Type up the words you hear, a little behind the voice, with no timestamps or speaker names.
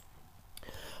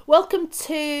Welcome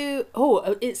to...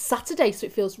 Oh, it's Saturday, so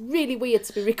it feels really weird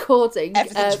to be recording.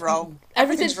 Everything's wrong.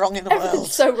 Everything's wrong in the world.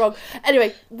 Everything's so wrong.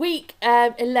 Anyway, week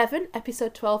 11,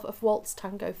 episode 12 of Waltz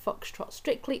Tango Foxtrot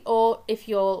Strictly, or if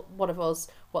you're one of us,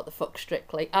 what the fuck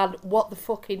Strictly, and what the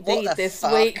fuck indeed this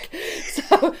week.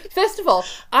 So, first of all,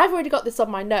 I've already got this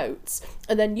on my notes,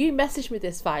 and then you messaged me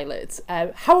this, Violet.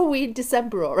 How are we in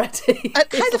December already?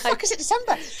 How the fuck is it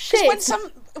December? Shit.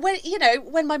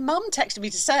 When my mum texted me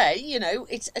to say,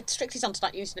 it's Strictly's on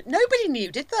tonight, nobody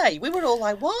knew, did they? We were all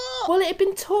like, what? Well, it had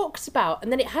been talked about,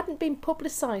 and then it hadn't been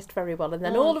publicised very well, and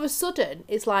then all of a sudden,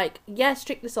 it's like, yeah,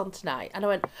 Strictly's on tonight, and I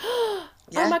went,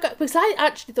 oh my God, because I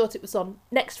actually thought it was on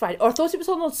next Friday, or I thought it was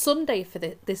on Sunday for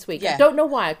this week. Yeah. I don't know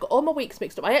why. I've got all my weeks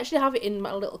mixed up. I actually have it in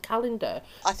my little calendar.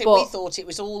 I think we thought it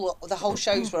was the whole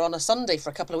shows were on a Sunday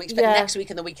for a couple of weeks, but next week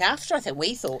and the week after, I think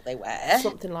we thought they were.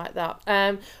 Something like that.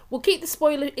 We'll keep it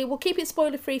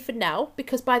spoiler free for now,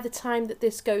 because by the time that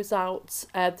this goes out,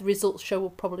 the results show will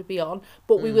probably be on,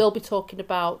 but we will be talking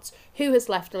about who has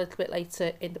left a little bit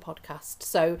later in the podcast.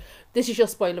 So this is your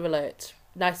spoiler alert.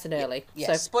 Nice and early. Yeah,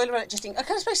 so, spoiler alert.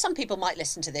 I suppose some people might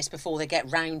listen to this before they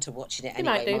get round to watching it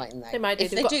anyway, mightn't they? They might do.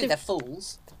 If they do, they're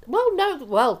fools. Well, no.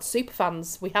 Well, super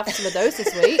fans. We have some of those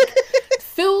this week.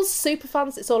 Fools, super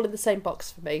fans. It's all in the same box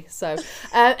for me. So,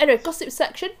 anyway, gossip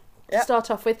section to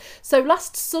start off with. So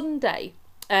last Sunday,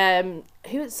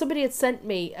 somebody had sent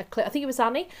me a clip. I think it was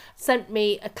Annie sent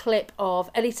me a clip of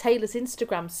Ellie Taylor's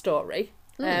Instagram story.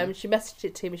 She messaged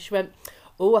it to me. She went,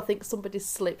 oh, I think somebody's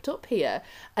slipped up here.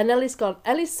 And Ellie's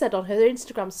said on her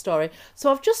Instagram story,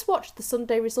 so I've just watched the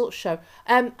Sunday results show.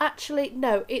 Actually,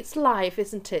 no, it's live,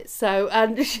 isn't it? So,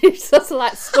 and she sort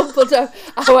of stumbled over.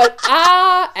 I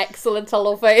went, excellent, I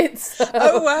love it. So,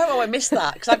 oh, wow, I missed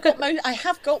that. Because I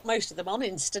have got most of them on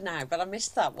Insta now, but I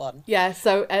missed that one. Yeah,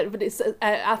 so, but it's,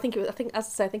 I think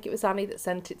it was Annie that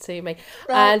sent it to me.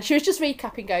 Right. And she was just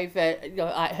recapping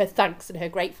over, her thanks and her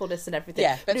gratefulness and everything.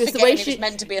 Yeah, but it was the way it was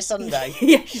meant to be a Sunday.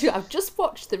 Yeah, I've just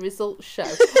watched the results show.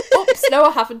 Oops, no,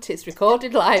 I haven't. It's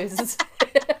recorded live.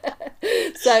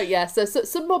 So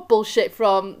some more bullshit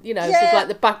from sort of like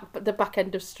the back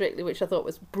end of Strictly, which I thought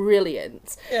was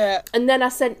brilliant. Yeah. And then I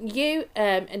sent you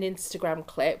an Instagram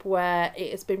clip where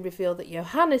it has been revealed that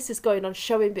Johannes is going on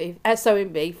Sewing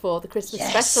Bee for the Christmas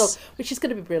special, which is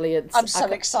going to be brilliant. I'm so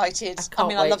excited.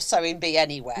 I love Sewing Bee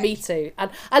anyway. Me too, and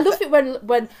I love it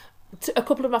when a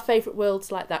couple of my favourite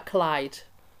worlds like that collide.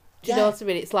 Do you know what I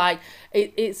mean? It's like,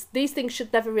 it's these things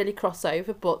should never really cross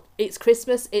over, but it's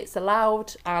Christmas, it's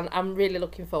allowed, and I'm really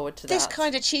looking forward to that. This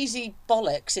kind of cheesy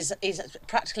bollocks is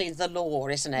practically the law,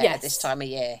 isn't it, at this time of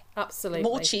year? Absolutely.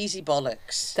 More cheesy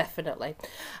bollocks. Definitely.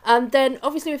 And then,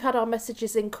 obviously, we've had our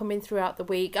messages incoming throughout the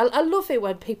week. I love it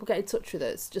when people get in touch with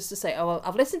us, just to say, oh, well,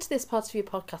 I've listened to this part of your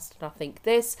podcast, and I think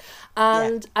this.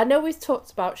 And I know we've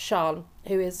talked about Sean,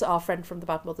 who is our friend from the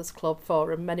Bad Mothers Club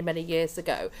forum many, many years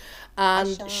ago.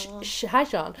 And hi,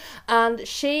 Sean. And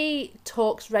she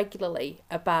talks regularly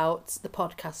about the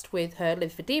podcast with her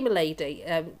lymphedema lady.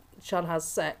 Sean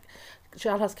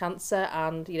has cancer,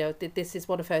 and this is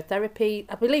one of her therapy.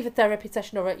 I believe a therapy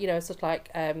session, or sort of like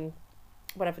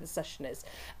whatever the session is.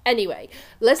 Anyway,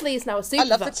 Leslie is now a super. I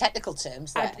love the technical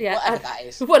terms there. Whatever that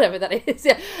is. Whatever that is.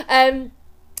 Yeah.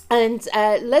 And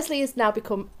Leslie has now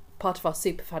become part of our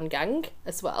superfan gang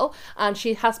as well, and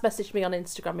she has messaged me on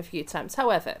Instagram a few times.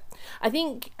 However, I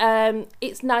think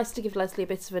it's nice to give Leslie a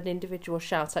bit of an individual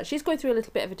shout out. She's going through a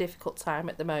little bit of a difficult time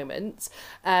at the moment.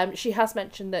 She has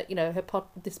mentioned that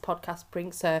this podcast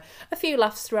brings her a few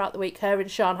laughs throughout the week. Her and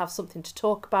Sean have something to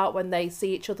talk about when they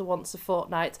see each other once a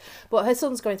fortnight, but her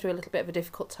son's going through a little bit of a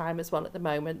difficult time as well at the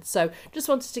moment, so just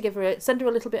wanted to send her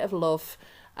a little bit of love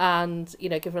and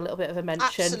give her a little bit of a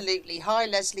mention. Absolutely. Hi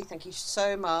Leslie, thank you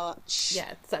so much.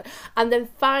 Yeah. So, and then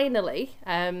finally,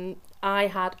 I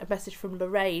had a message from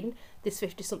Lorraine, this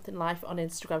 50-something life on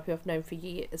Instagram, who I've known for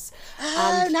years.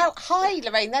 Now hi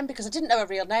Lorraine then, because I didn't know her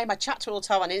real name. I chat to her all the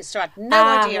time on Insta. I had no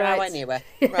idea how I knew her.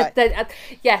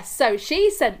 Right. So she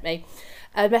sent me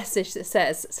a message that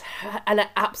says, and I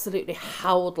absolutely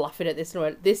howled laughing at this.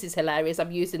 This is hilarious.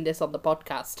 I'm using this on the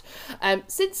podcast.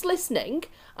 Since listening,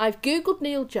 I've Googled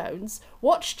Neil Jones,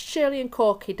 watched Shirley and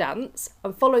Corky dance,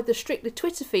 and followed the Strictly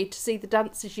Twitter feed to see the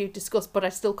dances you discussed, but I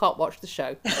still can't watch the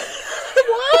show.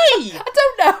 Why?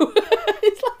 I don't know.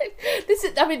 It's like,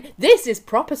 This is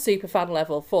proper superfan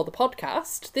level for the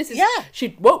podcast. This is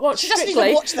she won't watch. She doesn't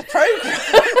even watch the programme.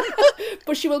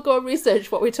 But she will go and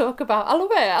research what we talk about. I love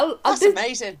it. That's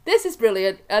amazing. This is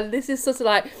brilliant, and this is sort of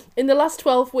like in the last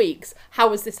 12 weeks.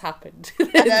 How has this happened? I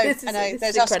know.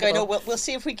 There's us going. Oh, we'll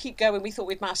see if we keep going. We thought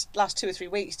we'd last 2 or 3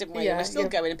 weeks, didn't we? Yeah, and we're still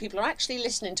going, and people are actually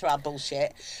listening to our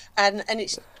bullshit, and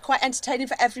it's quite entertaining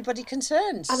for everybody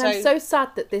concerned. And I'm so sad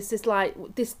that this is like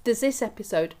this. There's this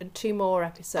episode and 2 more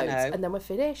episodes, and then we're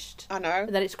finished. I know.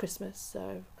 And then it's Christmas,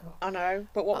 so. I know.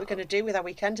 But what we're going to do with our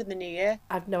weekend in the new year?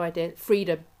 I've no idea.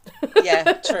 Freedom. Yeah,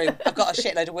 true. I've got a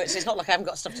shitload of work, so it's not like I haven't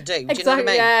got stuff to do. Exactly. Do you know what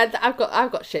I mean? Yeah,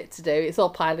 I've got shit to do. It's all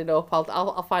piling up.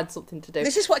 I'll find something to do.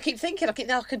 This is what I keep thinking. I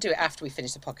can do it after we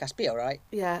finish the podcast. Be all right.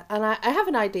 Yeah, and I have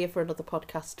an idea for another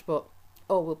podcast, but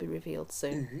all will be revealed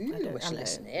soon. Ooh, I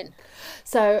listen in.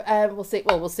 So we'll see.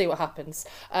 Well, we'll see what happens.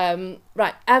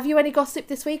 Right. Have you any gossip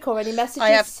this week or any messages? I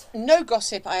have no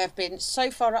gossip. I have been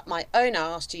so far up my own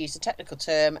arse, to use the technical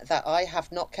term, that I have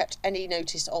not kept any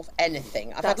notice of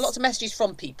anything. I've had lots of messages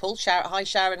from people. Hi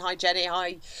Sharon, hi Jenny,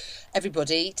 hi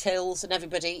everybody, Tills and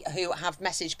everybody who have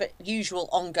messaged, but usual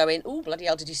ongoing, oh bloody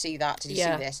hell, did you see that? Did you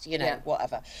see this? You know,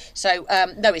 whatever. So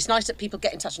no, it's nice that people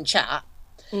get in touch and chat.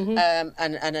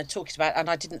 And are talking about, and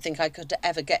I didn't think I could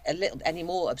ever get any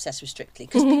more obsessed with Strictly,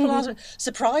 because people are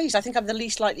surprised. I think I'm the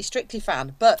least likely Strictly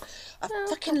fan, but I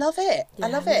fucking love it. I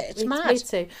love it. It's mad. Me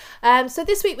too. So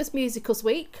this week was Musicals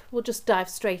Week. We'll just dive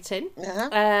straight in.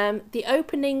 The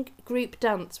opening group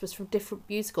dance was from different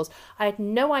musicals. I had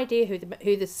no idea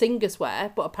who the singers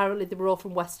were, but apparently they were all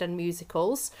from West End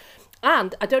musicals.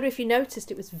 And I don't know if you noticed,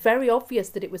 it was very obvious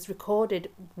that it was recorded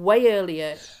way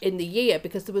earlier in the year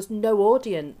because there was no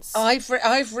audience. I've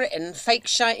written fake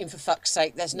shouting, for fuck's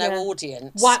sake. There's no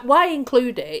audience. Why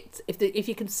include it if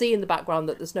you can see in the background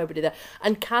that there's nobody there?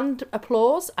 And canned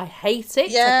applause, I hate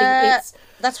it. Yeah, I think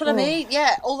that's what I mean.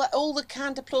 Yeah, all the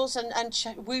canned applause and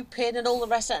whooping and all the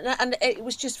rest of it, and it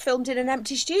was just filmed in an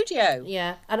empty studio.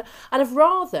 Yeah, and I'd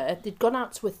rather they'd gone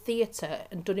out to a theatre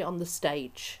and done it on the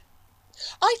stage.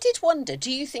 I did wonder,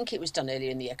 do you think it was done earlier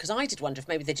in the year? Because I did wonder if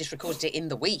maybe they just recorded it in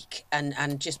the week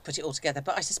and just put it all together.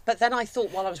 But then I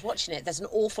thought while I was watching it, there's an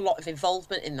awful lot of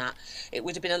involvement in that. It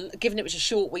would have been, given it was a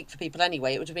short week for people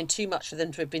anyway, it would have been too much for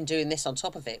them to have been doing this on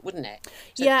top of it, wouldn't it?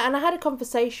 So, yeah, and I had a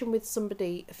conversation with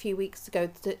somebody a few weeks ago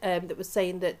that was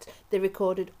saying that they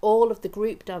recorded all of the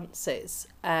group dances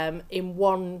in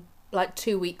one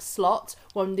 2-week slot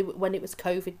when it was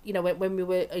COVID, when we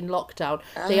were in lockdown.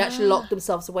 They actually locked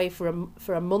themselves away for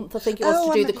a month, I think it was,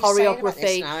 to do the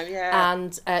choreography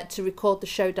and to record the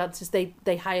show dances.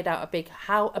 They hired out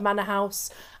a manor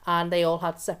house, and they all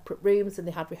had separate rooms and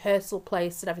they had rehearsal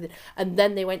place and everything, and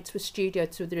then they went to a studio,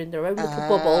 so they're in their own little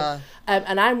bubble,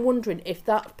 and I'm wondering if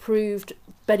that proved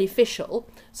beneficial,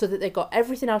 so that they got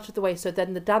everything out of the way, so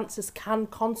then the dancers can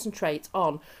concentrate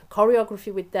on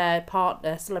choreography with their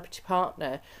celebrity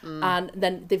partner. And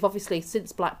then they've obviously,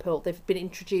 since Blackpool, they've been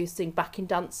introducing backing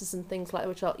dancers and things like that,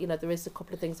 which are, there is a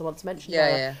couple of things I want to mention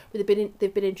there. But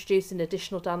they've been introducing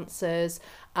additional dancers,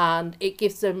 and it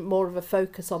gives them more of a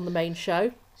focus on the main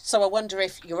show. So I wonder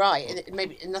if you're right, and it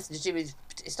maybe nothing to do with,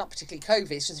 it's not particularly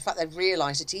COVID, it's just the fact they've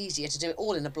realised it's easier to do it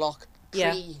all in a block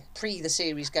pre the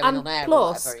series going on air,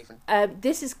 plus, or whatever even.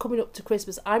 This is coming up to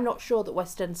Christmas. I'm not sure that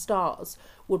West End Stars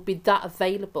would be that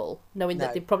available, knowing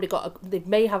that they've probably they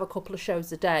may have a couple of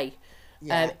shows a day.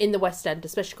 In the West End,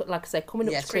 especially, like I say, coming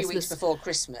up to Christmas. 3 weeks before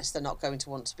Christmas, they're not going to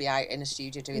want to be out in a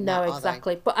studio doing that, are No,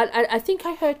 exactly. they? But I think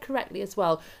I heard correctly as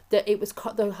well that it was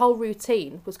the whole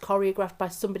routine was choreographed by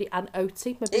somebody and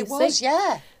Oti. It was,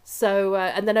 yeah. So,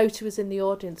 and then Oti was in the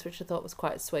audience, which I thought was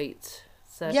quite sweet.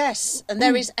 So. Yes, and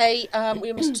there is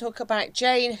we must talk about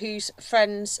Jane, whose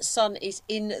friend's son is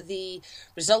in the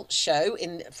results show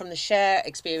from the Cher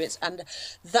experience, and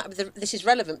this is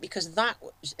relevant because that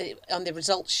on the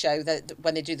results show, that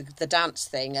when they do the dance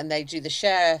thing and they do the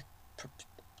Cher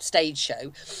stage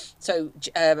show, so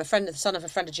the son of a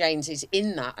friend of Jane's is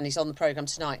in that, and he's on the programme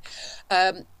tonight,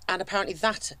 and apparently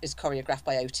that is choreographed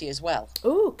by Oti as well.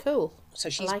 Oh, cool. So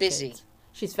she's busy. It.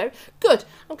 She's very good.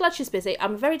 I'm glad she's busy.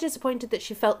 I'm very disappointed that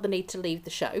she felt the need to leave the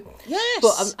show. Yes,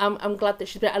 but I'm glad that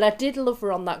she's been. And I did love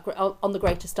her on The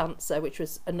Greatest Dancer, which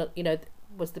was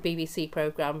was the BBC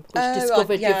programme which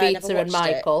discovered Jovita and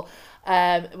Michael.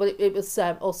 It was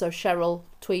also Cheryl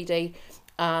Tweedy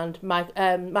and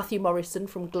Matthew Morrison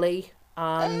from Glee,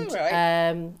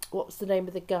 and what was the name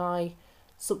of the guy?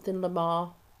 Something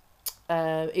Lamar.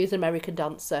 He was an American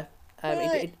dancer.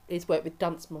 He's worked with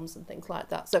dance mums and things like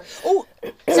that. So,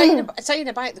 saying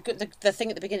about the thing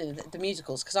at the beginning, the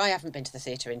musicals, because I haven't been to the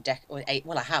theatre in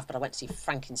well, I have, but I went to see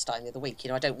Frankenstein the other week.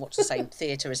 I don't watch the same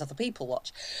theatre as other people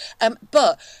watch.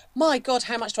 But my God,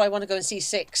 how much do I want to go and see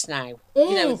Six now?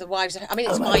 The Wives. I mean,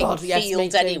 it's my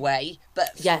field anyway,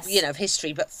 but of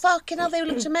history. But fucking hell, they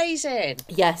looked amazing.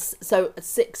 Yes. So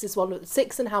Six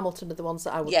and Hamilton are the ones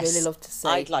that I would really love to see.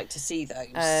 I'd like to see those.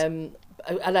 And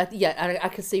I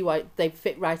can see why they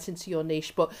fit right into your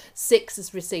niche. But Six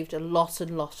has received a lot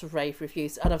of rave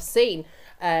reviews, and I've seen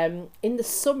in the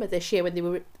summer this year when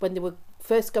they were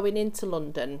first going into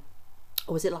London.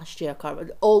 Or was it last year? I can't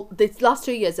remember. All the last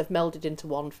 2 years have melded into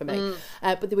one for me.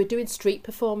 But they were doing street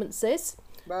performances.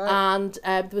 Right. And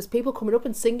there was people coming up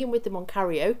and singing with them on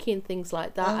karaoke and things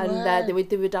like that,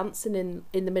 they were dancing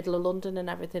in the middle of London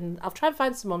and everything. I'll try and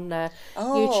find some on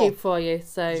YouTube for you.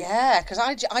 So yeah, because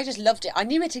I just loved it. I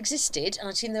knew it existed, and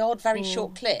I'd seen the odd very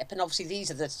short clip, and obviously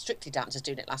these are the Strictly dancers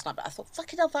doing it last night. But I thought,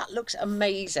 fucking hell, that looks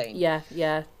amazing. Yeah.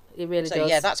 It really does.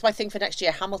 Yeah, that's my thing for next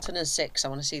year. That and Six. I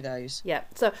want to see those. Yeah.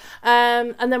 So,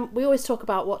 and then we always talk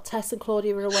about what Tess and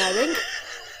Claudia are wearing.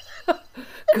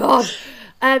 God.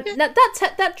 Now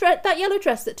that yellow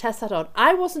dress that Tess had on,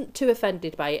 I wasn't too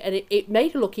offended by it, and it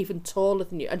made her look even taller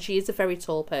than you. And she is a very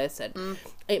tall person.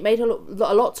 It made her look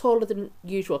a lot taller than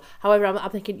usual. However, I'm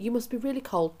thinking, you must be really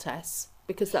cold, Tess,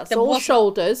 because that's all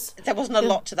shoulders. There wasn't a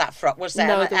lot to that frock, was there?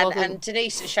 No, and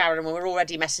Denise and Sharon were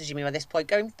already messaging me at this point,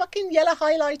 going, fucking yellow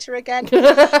highlighter again,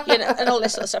 and all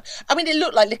this sort of stuff. I mean, it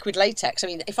looked like liquid latex. I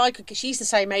mean, if I could, she's the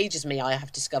same age as me, I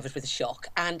have discovered with a shock.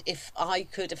 And if I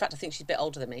could, in fact, I think she's a bit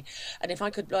older than me, and if I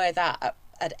could wear that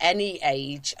at any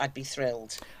age, I'd be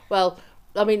thrilled. Well,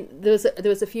 I mean, there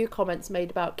was a few comments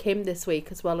made about Kim this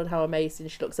week as well, and how amazing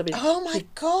she looks. I mean, oh my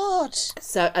God!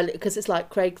 So, because it's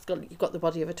like you've got the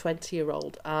body of a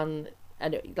 20-year-old, and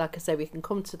like I say, we can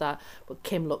come to that. But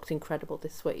Kim looked incredible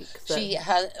this week. So. She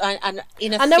has, and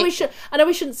I know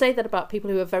we shouldn't say that about people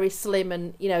who are very slim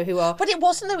and who are. But it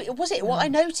wasn't though. Was it? What I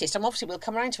noticed, and obviously we'll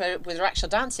come around to her with her actual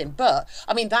dancing. But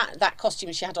I mean that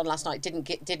costume she had on last night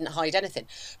didn't hide anything.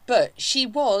 But she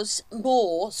was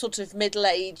more sort of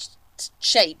middle-aged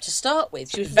shape to start with.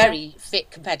 She was very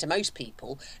fit compared to most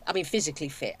people. I mean, physically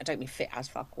fit. I don't mean fit as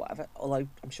fuck, whatever, although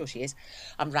I'm sure she is.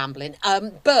 I'm rambling.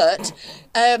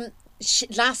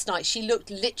 Last night she looked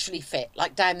literally fit,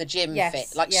 like down the gym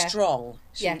fit, like strong.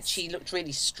 She looked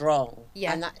really strong.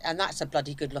 Yeah. And that's a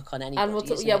bloody good look on anybody.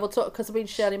 And we'll talk, because I mean,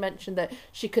 Shirley mentioned that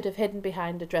she could have hidden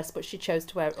behind a dress, but she chose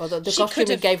to wear, or the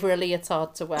costume gave her a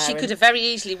leotard to wear. She could have very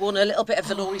easily worn a little bit of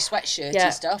velour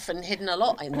sweatshirt stuff and hidden a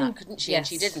lot in that, couldn't she? Yes. And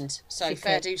she didn't. So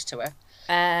fair dues to her.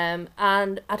 And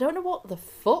I don't know what the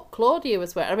fuck Claudia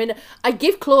was wearing. I mean, I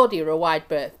give Claudia a wide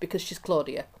berth because she's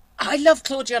Claudia. I love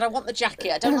Claudia and I want the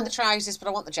jacket. I don't want the trousers, but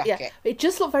I want the jacket. Yeah. It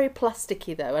just looked very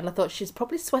plasticky though, and I thought she's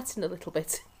probably sweating a little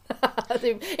bit.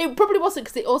 It probably wasn't,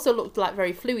 because it also looked like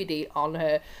very fluidy on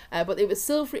her, but it was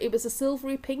silvery. It was a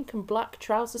silvery pink and black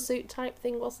trouser suit type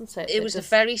thing, wasn't it? It was a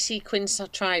very sequined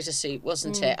trouser suit,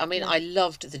 wasn't it? I mean, I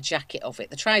loved the jacket of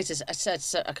it. The trousers, I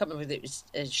can't remember if it was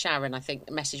Sharon, I think,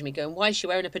 messaged me going, "Why is she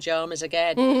wearing her pajamas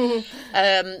again?"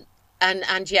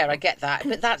 And yeah, I get that,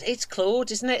 but it's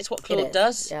Claude, isn't it? It's what Claude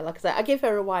does. Yeah, like I said, I give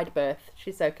her a wide berth.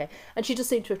 She's okay, and she just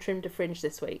seemed to have trimmed a fringe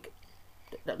this week.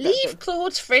 Leave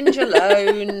Claude's fringe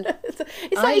alone.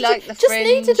 I like the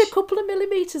fringe. Just needed a couple of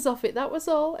millimetres off it. That was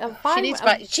all.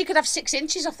 She could have 6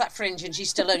 inches off that fringe, and she'd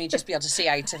still only just be able to see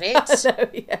out of it. I know,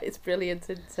 yeah, it's brilliant,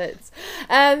 isn't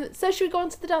it? So should we go on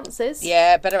to the dances?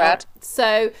 Yeah, better add.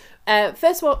 So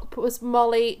first one was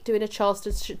Molly doing a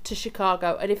Charleston to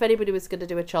Chicago, and if anybody was going to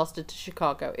do a Charleston to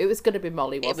Chicago, it was going to be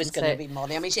Molly, wasn't it? It was going to be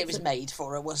Molly. I mean, it was made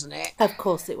for her, wasn't it? Of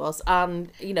course it was. And,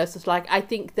 so it's like, I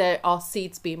think there are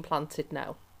seeds being planted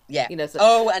now. Yeah.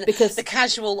 Because the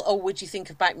casual, what do you think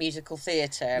about musical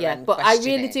theatre? Yeah, but I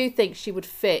really do think she would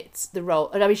fit the role.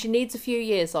 And I mean, she needs a few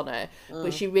years on her,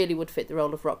 but she really would fit the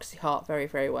role of Roxy Hart very,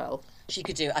 very well. She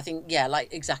could do, I think,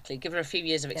 exactly. Give her a few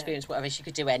years of experience, whatever. She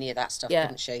could do any of that stuff,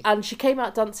 couldn't she? And she came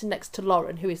out dancing next to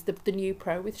Lauren, who is the new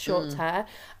pro with short hair.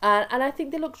 And I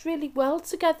think they looked really well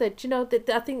together. Do you know,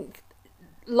 I think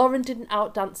Lauren didn't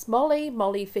outdance Molly.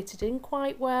 Molly fitted in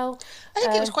quite well. I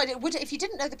think it was quite. If you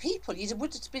didn't know the people, you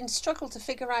would have been struggled to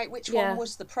figure out which one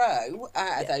was the pro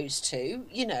out of those two.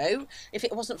 If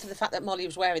it wasn't for the fact that Molly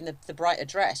was wearing the brighter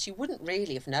dress, you wouldn't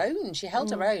really have known. She held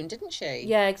her own, didn't she?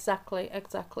 Yeah, exactly.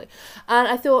 And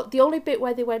I thought the only bit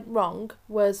where they went wrong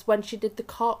was when she did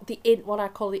what I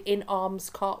call the in arms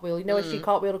cartwheel. When she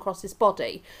cartwheeled across his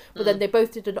body, but then they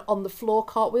both did an on the floor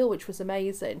cartwheel, which was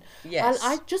amazing. Yes.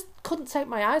 And I just couldn't take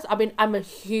my eyes. I mean, I'm a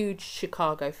huge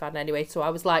Chicago fan anyway, so I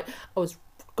was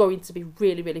going to be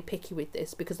really, really picky with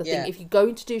this, because I think if you're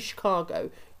going to do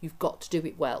Chicago, you've got to do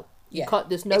it well. You can't,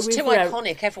 there's no it's too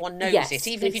iconic. Everyone knows it.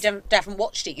 Even if you haven't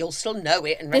watched it, you'll still know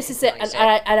it and this is it. And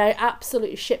I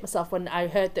absolutely shit myself when I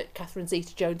heard that Catherine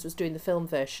Zeta-Jones was doing the film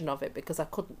version of it, because I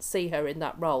couldn't see her in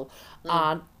that role.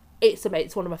 And it's amazing.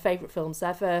 It's one of my favourite films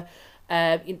ever.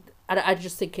 And I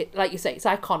just think it, like you say, it's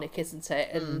iconic, isn't it?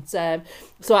 And so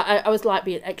I was like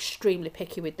being extremely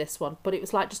picky with this one, but it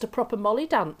was like just a proper Molly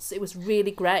dance. It was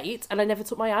really great, and I never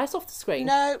took my eyes off the screen.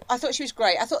 No, I thought she was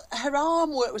great. I thought her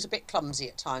arm work was a bit clumsy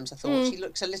at times. I thought she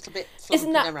looks a little bit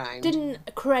flumping around.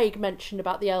 Didn't Craig mention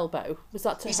about the elbow? Was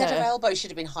that to her? He said her elbow should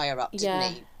have been higher up, didn't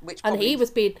he? And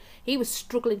he was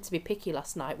struggling to be picky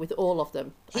last night with all of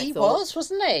them. He was,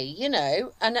 wasn't he? You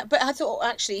know, but I thought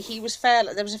actually he was fair.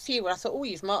 There was a few where I thought, oh,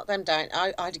 you've marked them down.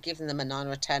 I'd have given them a 9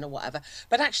 or a 10 or whatever.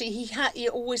 But actually, he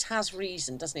always has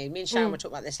reason, doesn't he? Me and Sharon were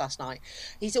talking about this last night.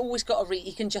 He's always got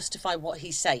he can justify what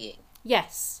he's saying.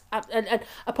 Yes, and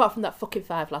apart from that fucking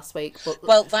 5 last week. But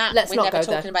we're never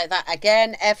talking about that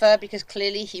again, ever, because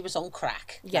clearly he was on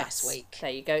crack last week.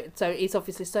 There you go. So he's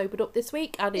obviously sobered up this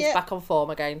week, and he's back on form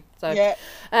again. So,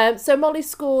 so Molly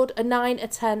scored a 9, a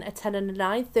 10, a 10 and a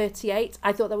 9, 38.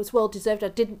 I thought that was well deserved. I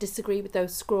didn't disagree with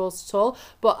those scores at all.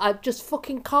 But I just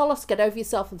fucking, Carlos, get over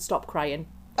yourself and stop crying.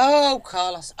 Oh,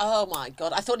 Carlos. Oh, my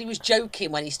God. I thought he was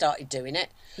joking when he started doing it.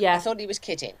 Yeah. I thought he was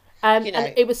kidding. And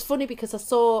it was funny because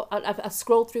I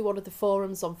scrolled through one of the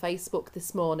forums on Facebook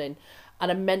this morning,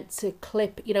 and I meant to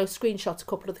screenshot a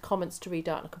couple of the comments to read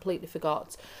out, and I completely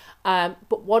forgot.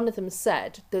 But one of them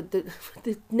said the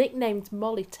nicknamed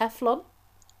Molly Teflon.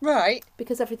 Right.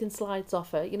 Because everything slides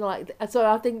off her, so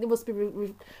I think they must be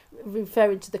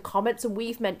referring to the comments, and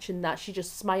we've mentioned that she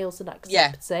just smiles and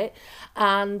accepts it,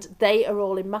 and they are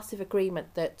all in massive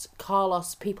agreement that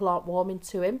Carlos, people aren't warming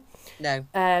to him. No.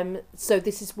 So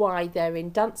this is why they're in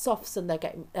dance-offs, and they're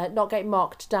getting not getting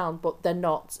marked down, but they're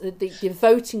not. The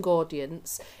voting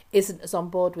audience isn't as on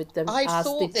board with them as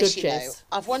the judges.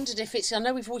 I've wondered if it's. I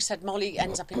know we've always said Molly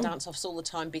ends up in dance-offs all the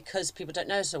time because people don't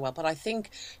know her so well, but I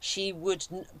think she would.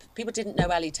 People didn't know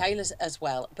Ellie Taylor as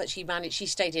well, but she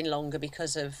stayed in longer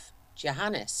because of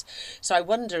Johannes. So I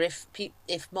wonder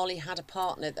if Molly had a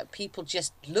partner that people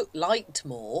just liked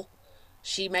more,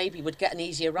 she maybe would get an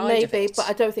easier ride. Maybe, but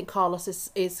I don't think Carlos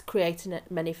is creating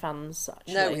many fans,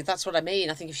 actually. No, that's what I mean.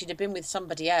 I think if she'd have been with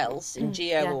somebody else in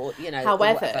Gio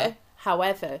or,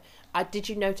 However, did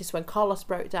you notice when Carlos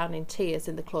broke down in tears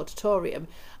in the Clauditorium,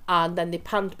 and then they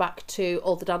panned back to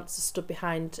all the dancers stood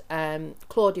behind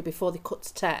Claudia before they cut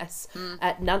to Tess,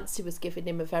 Nancy was giving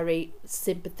him a very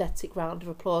sympathetic round of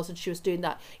applause, and she was doing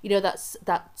that,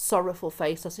 that sorrowful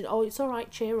face. I said, oh, it's all right,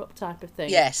 cheer up type of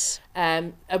thing. Yes.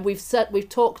 And we've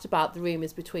talked about the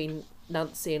rumours between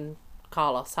Nancy and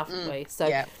Carlos, haven't we? So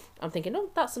I'm thinking, oh,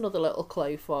 that's another little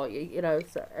clue for you,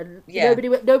 So, and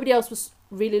nobody else was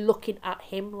really looking at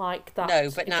him like that. No,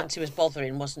 but Nancy was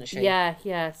bothering, wasn't she?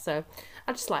 Yeah. So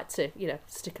I just like to,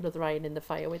 stick another iron in the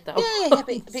fire with that.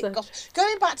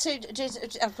 Going back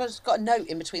to, I've got a note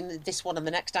in between this one and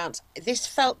the next dance. This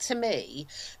felt to me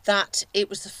that it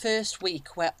was the first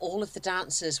week where all of the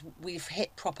dancers, we've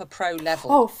hit proper pro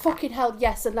level. Oh, fucking hell,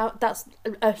 yes. And that's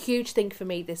a huge thing for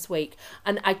me this week.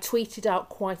 And I tweeted out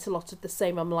quite a lot of the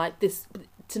same. I'm like,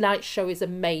 tonight's show is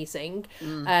amazing.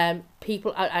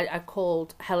 People, I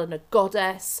called Helen a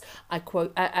goddess.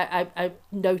 I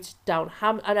noted down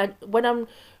and when I'm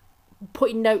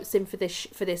putting notes in for this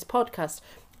podcast,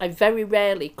 I very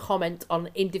rarely comment on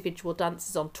individual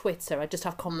dances on Twitter. I just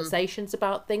have conversations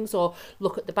about things or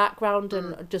look at the background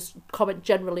and just comment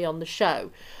generally on the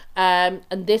show. And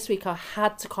this week I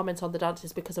had to comment on the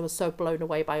dances because I was so blown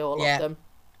away by all of them.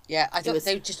 Yeah, I thought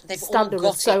they've all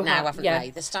got it now, haven't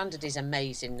they? The standard is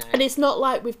amazing now. And it's not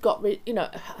like we've got, we've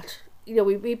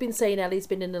been saying Ellie's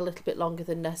been in a little bit longer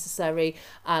than necessary,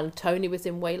 and Tony was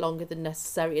in way longer than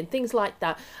necessary, and things like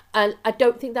that. And I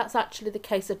don't think that's actually the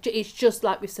case. It's just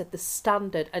like we've said, the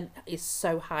standard is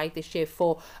so high this year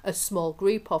for a small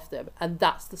group of them, and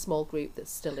that's the small group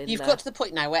that's still in. You've got to the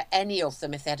point now where any of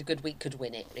them, if they had a good week, could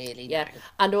win it. Really. Yeah, now.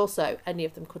 And also any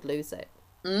of them could lose it.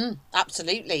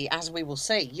 Absolutely, as we will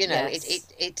see.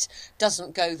 It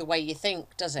doesn't go the way you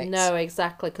think, does it? No,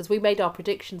 exactly, because we made our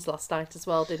predictions last night as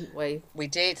well, didn't we? We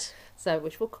did. So,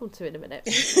 which we'll come to in a minute.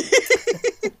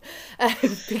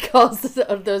 Because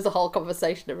there was a whole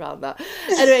conversation around that.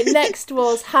 Anyway, next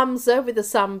was Hamza with the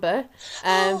samba.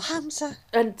 Hamza.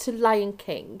 And to Lion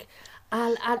King.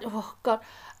 And oh, God.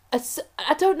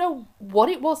 I don't know what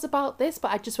it was about this,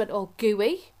 but I just went all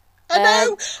gooey. I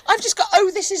know. I've just got,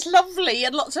 this is lovely,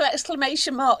 and lots of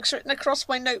exclamation marks written across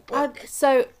my notebook.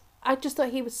 So I just thought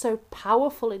he was so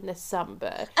powerful in this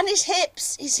samba. And his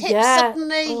hips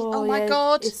suddenly. Oh my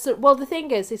God. Well, the thing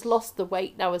is, he's lost the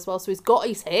weight now as well, so he's got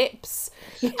his hips.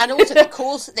 And also,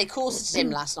 they corseted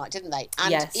him last night, didn't they?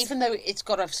 And even though it's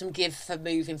got to have some give for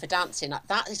moving, for dancing,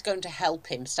 that is going to help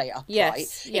him stay upright.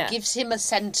 Yes, It gives him a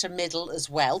centre middle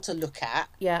as well to look at.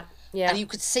 Yeah. Yeah. And you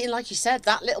could see, like you said,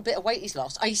 that little bit of weight he's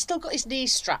lost. He's still got his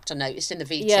knees strapped, I noticed, in the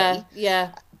VT.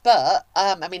 Yeah. But,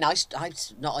 I mean, I'm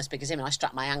not as big as him, and I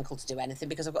strap my ankle to do anything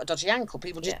because I've got a dodgy ankle.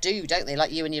 People just do, don't they?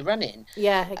 Like you when you're running.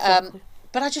 Yeah, exactly.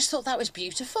 But I just thought that was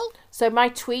beautiful. So my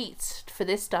tweet for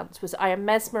this dance was, I am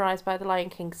mesmerised by the Lion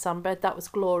King samba. That was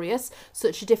glorious.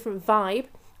 Such a different vibe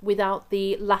without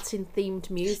the Latin-themed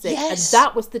music. Yes. And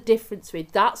that was the difference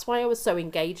with. That's why I was so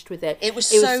engaged with it. It was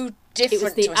so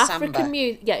different to a African samba.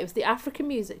 it was the African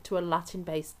music to a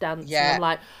Latin-based dance. Yeah. And I'm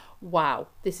like, wow,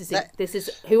 this is it. This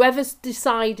is whoever's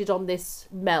decided on this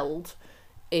meld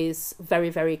is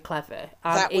very, very clever.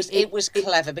 It was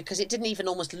clever because it didn't even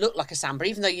almost look like a samba,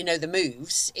 even though you know the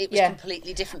moves. It was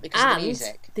completely different because of the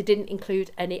music. They didn't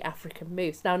include any African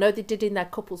moves. Now I know they did in their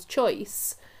couple's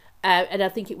choice. And I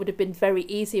think it would have been very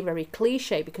easy and very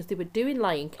cliche because they were doing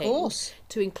Lion King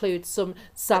to include some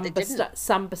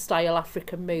samba style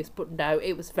African moves, but no,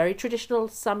 it was very traditional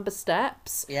samba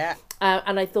steps. Yeah.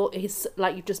 And I thought his,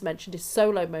 like you just mentioned, his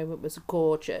solo moment was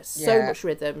gorgeous, so much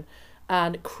rhythm,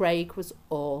 and Craig was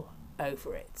all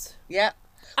over it. Yeah.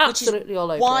 Absolutely all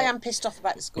over it. Why I'm pissed off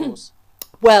about the scores.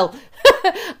 Well,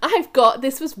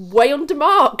 this was way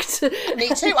undermarked. Me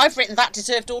too. I've written that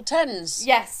deserved all 10s.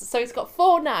 Yes, so it's got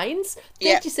 4 9s,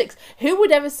 36. Yep. Who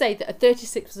would ever say that a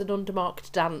 36 was an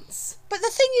undermarked dance? But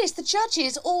the thing is, the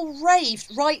judges all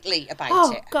raved rightly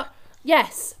about it. God.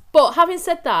 Yes, but having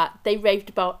said that, they raved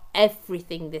about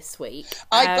everything this week.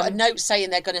 I've got a note saying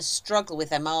they're going to struggle with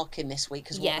their marking this week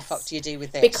because what the fuck do you do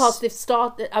with this? Because they've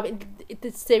started, I mean,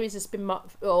 the series has been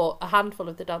marked, or a handful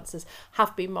of the dancers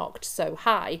have been marked so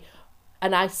high.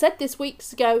 And I said this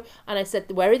weeks ago, and I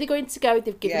said, where are they going to go?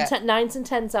 They've given 9s and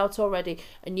 10s out already.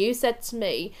 And you said to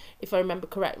me, if I remember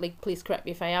correctly, please correct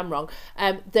me if I am wrong,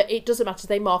 that it doesn't matter,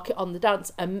 they mark it on the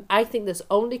dance. And I think there's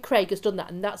only Craig has done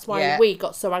that, and that's why we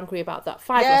got so angry about that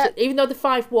 5. Yeah. Even though the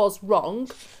 5 was wrong.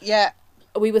 Yeah.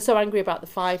 We were so angry about the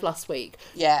 5 last week.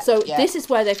 Yeah. So this is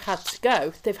where they've had to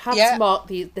go. They've had to mark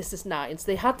this as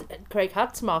 9s. Craig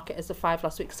had to mark it as a 5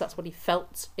 last week because that's what he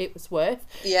felt it was worth.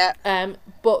 Yeah.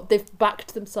 But they've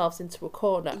backed themselves into a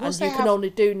corner, and you can only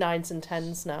do 9s and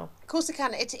 10s now. Of course they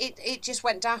can. It just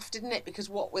went daft, didn't it? Because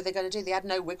what were they going to do? They had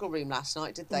no wiggle room last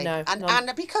night, did they? No. And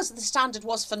because the standard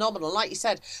was phenomenal, like you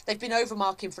said, they've been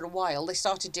overmarking for a while. They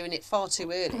started doing it far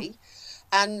too early.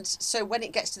 And so when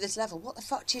it gets to this level, what the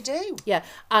fuck do you do? Yeah,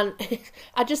 and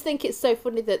I just think it's so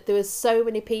funny that there was so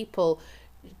many people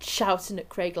shouting at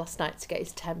Craig last night to get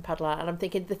his 10 paddle out. And I'm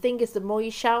thinking, the thing is, the more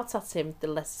you shout at him, the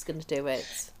less he's going to do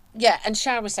it. Yeah, and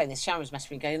Sharon was saying this. Sharon was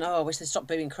messaging me going, I wish they'd stop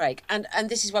booing Craig. And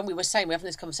this is when we were having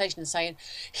this conversation and saying,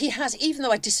 he has, even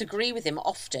though I disagree with him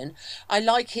often, I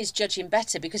like his judging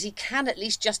better because he can at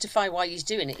least justify why he's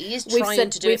doing it. He is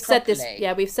trying to do it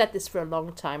properly. We've said this for a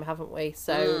long time, haven't we?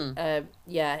 So,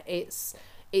 it's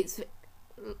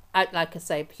like I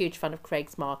say, I'm a huge fan of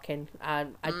Craig's marking.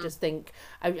 And I just think,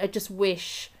 I just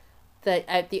wish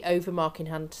that the overmarking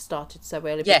hadn't started so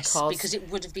early. Yes, because it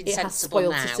would have been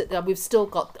sensible now. We've still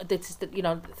got this,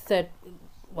 third,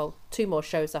 2 more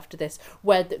shows after this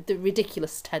where the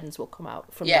ridiculous 10s will come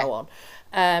out from now on.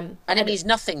 And it means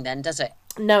nothing then, does it?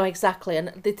 No, exactly.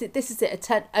 And this is it. A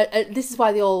 10. This is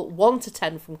why they all want a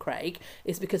 10 from Craig,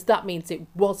 is because that means it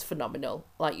was phenomenal,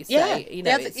 like you say.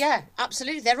 Yeah,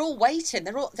 absolutely. They're all waiting.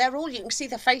 They're all. You can see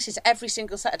their faces. Every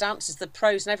single set of dancers, the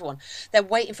pros and everyone. They're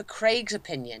waiting for Craig's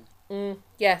opinion.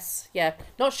 Yes, yeah.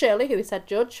 Not Shirley, who said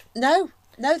judge. No,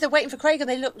 they're waiting for Craig, and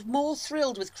they look more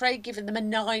thrilled with Craig giving them a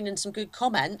 9 and some good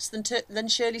comments than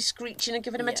Shirley screeching and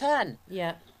giving them a 10.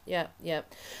 Yeah.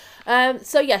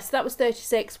 So yes, that was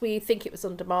 36. We think it was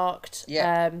undermarked.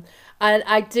 Yeah. And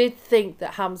I did think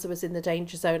that Hamza was in the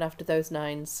danger zone after those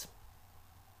 9s.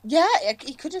 Yeah,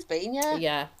 he could have been. Yeah.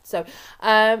 Yeah. So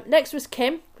next was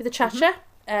Kim with a cha-cha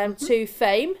to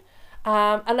Fame.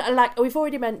 And like we've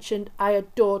already mentioned, I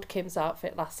adored Kim's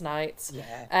outfit last night.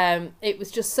 Yeah. It was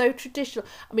just so traditional.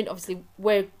 I mean, obviously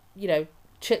we're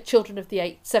children of the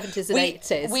 70s and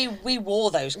 80s. We wore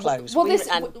those clothes.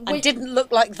 And didn't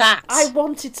look like that. I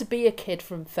wanted to be a kid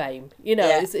from Fame.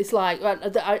 It's like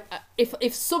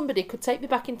if somebody could take me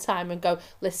back in time and go,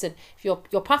 listen, if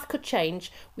your path could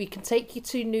change, we can take you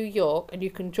to New York and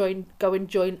you can go and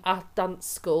join our dance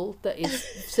school that is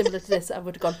similar to this. I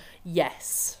would have gone,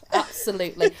 Yes,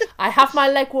 absolutely. I have my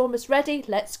leg warmers ready.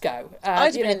 Let's go.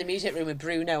 I'd been in the music room with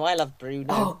Bruno. I love Bruno.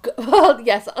 Oh, well,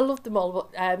 yes, I love them all.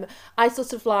 But I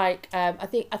sort of like. I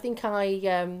think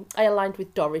I aligned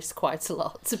with Doris quite a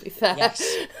lot. To be fair, yes.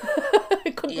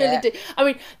 I couldn't really do. I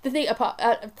mean, the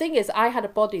thing is, I had a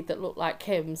body that looked like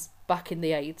Kim's back in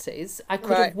the 80s. I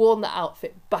could have worn that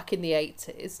outfit back in the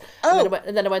 80s. Oh.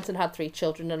 And then I went and had 3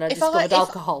 children, and I discovered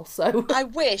alcohol. So I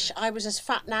wish I was as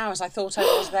fat now as I thought I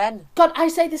was then. God, I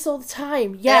say this all the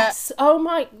time. Yes. Yeah. Oh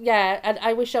my, yeah. And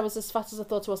I wish I was as fat as I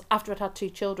thought I was after I'd had 2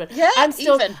 children. Yeah, I'm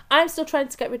still trying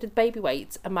to get rid of baby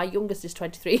weight, and my youngest is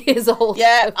 23 years old.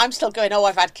 Yeah, so. I'm still going,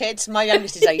 I've had kids. My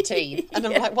youngest is 18. And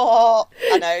I'm like, what?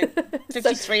 I know.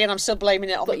 53 and I'm still blaming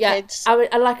it on the kids.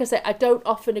 And like I say, I don't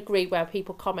often agree where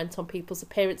people comment on people's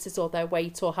appearances or their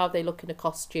weight or how they look in a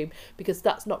costume, because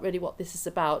that's not really what this is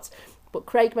about. But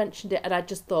Craig mentioned it, and I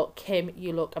just thought, Kim,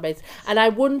 you look amazing. And I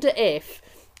wonder if,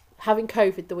 having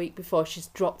COVID the week before, she's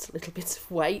dropped a little bit of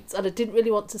weight, and I didn't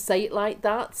really want to say it like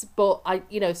that, but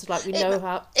it's like we know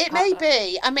how it may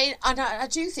be. I mean, and I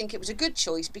do think it was a good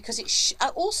choice, because it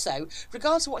also,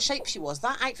 regardless of what shape she was,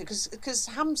 that outfit, because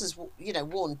Hamza's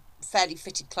worn fairly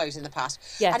fitted clothes in the past,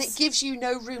 yes. and it gives you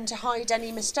no room to hide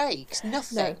any mistakes,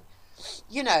 nothing. No.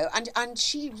 And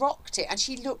she rocked it, and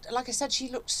she looked, like I said, she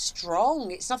looked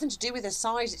strong. It's nothing to do with her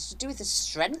size, it's to do with the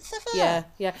strength of her.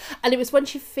 Yeah. And it was when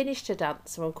she finished her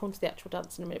dance, and I'll come to the actual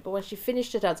dance in a minute, but when she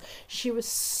finished her dance, she was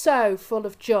so full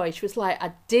of joy. She was like,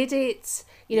 I did it.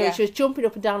 She was jumping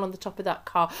up and down on the top of that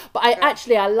car. But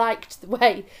I liked the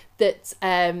way that,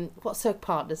 what's her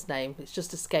partner's name? It's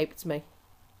just escaped me.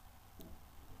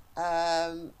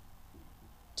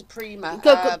 Deprima.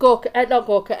 Gorka, not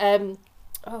Gorka,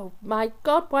 oh my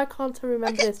God, why can't I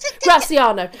remember this?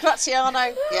 Graziano.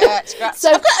 Yeah, it's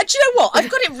Graziano. Do you know what?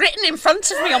 I've got it written in front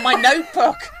of me on my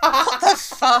notebook. What the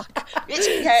fuck?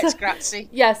 It's Grazi.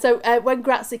 Yeah, so when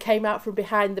Grazi came out from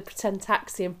behind the pretend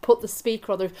taxi and put the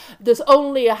speaker on, there's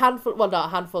only a handful, well, not a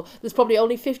handful, there's probably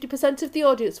only 50% of the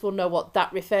audience will know what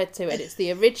that referred to, and it's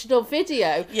the original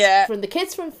video from the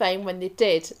Kids from Fame when they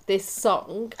did this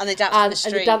song. And they danced in the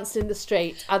street. And they danced in the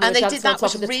street. And they did that on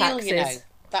top of the real, taxis.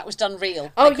 That was done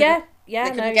real. Oh, they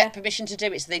couldn't get permission to do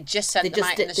it, so they just sent them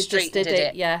out in the street and did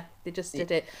it. Yeah, they just did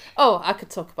it. Oh, I could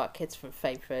talk about Kids from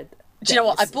Fame for... Do you know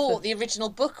what? I bought the original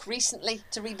book recently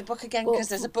to read the book again, because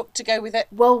there's a book to go with it.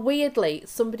 Well, weirdly,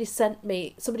 somebody found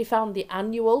the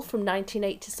annual from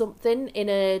 1980-something in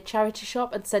a charity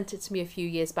shop and sent it to me a few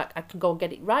years back. I can go and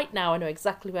get it right now. I know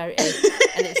exactly where it is.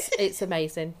 And it's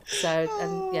amazing. So,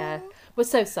 and yeah... We're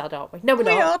so sad, aren't we? No, we're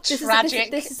not. We are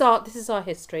tragic. This is our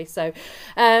history. So,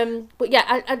 but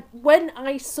yeah, and when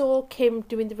I saw Kim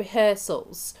doing the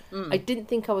rehearsals, I didn't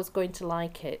think I was going to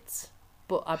like it,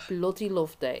 but I bloody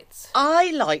loved it.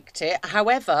 I liked it.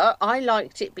 However, I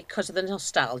liked it because of the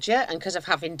nostalgia and because of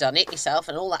having done it myself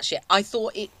and all that shit. I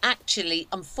thought it actually,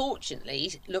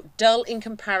 unfortunately, looked dull in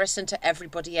comparison to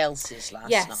everybody else's last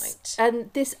night.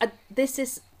 And this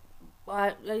is.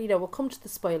 We'll come to the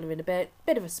spoiler in a bit.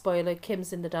 Bit of a spoiler.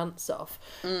 Kim's in the dance-off,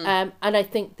 and I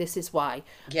think this is why.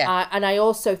 Yeah. And I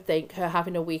also think her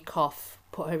having a week off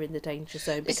put her in the danger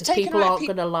zone, because people aren't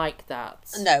going to like that.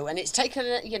 No, and it's taken,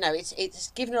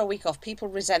 it's given her a week off. People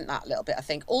resent that a little bit, I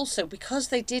think. Also, because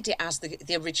they did it as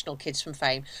the original Kids from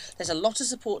Fame, there's a lot of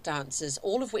support dancers,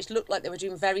 all of which looked like they were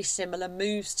doing very similar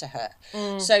moves to her.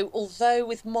 So, although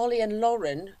with Molly and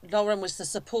Lauren was the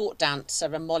support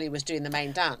dancer and Molly was doing the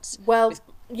main dance. Well,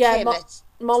 Kim,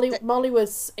 Molly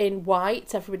was in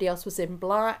white, everybody else was in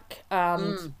black,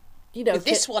 and... with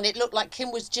this one, it looked like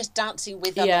Kim was just dancing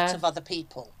with a lot of other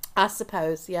people. I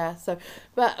suppose, yeah. So,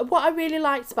 but what I really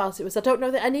liked about it was, I don't know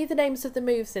any of the names of the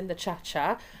moves in the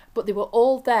cha-cha, but they were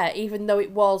all there, even though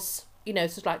it was,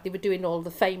 sort of like they were doing all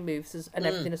the Fame moves and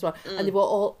everything as well, and they were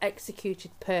all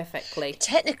executed perfectly.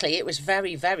 Technically, it was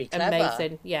very, very clever.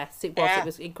 Amazing, yes, it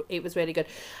was. Yeah. It was really good,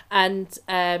 and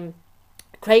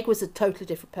Craig was a totally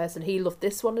different person. He loved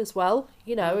this one as well.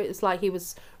 It was like he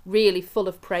was really full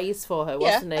of praise for her,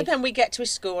 wasn't he? And then we get to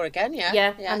his score again,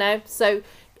 Yeah, I know. So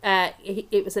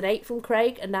it was an 8 from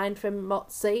Craig, a 9 from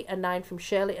Motzi, a 9 from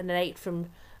Shirley, and an 8 from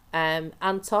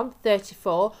Anton,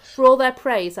 34. For all their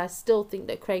praise, I still think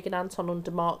that Craig and Anton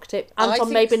undermarked it.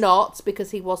 Anton maybe not, because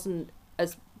he wasn't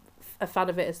as a fan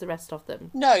of it as the rest of them.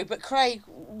 No, but Craig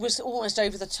was almost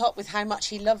over the top with how much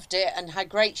he loved it and how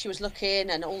great she was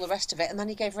looking and all the rest of it, and then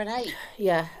he gave her an 8.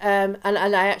 Yeah, and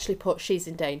I actually put She's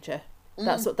in Danger.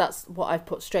 That's what I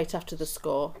put straight after the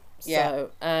score. Yeah.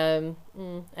 So,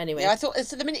 anyway. Yeah, I thought,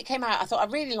 so the minute it came out, I thought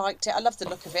I really liked it. I loved the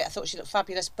look of it. I thought she looked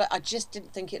fabulous, but I just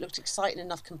didn't think it looked exciting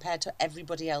enough compared to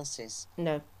everybody else's.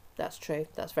 No, that's true.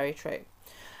 That's very true.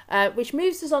 which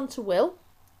moves us on to Will.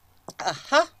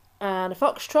 Uh-huh. And a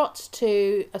foxtrot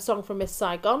to a song from Miss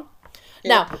Saigon.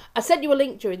 Now, I sent you a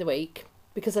link during the week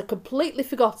because I'd completely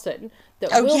forgotten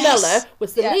that Will Mellor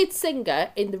was the lead singer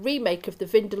in the remake of the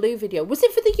Vindaloo video. Was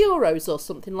it for the Euros or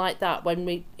something like that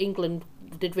when England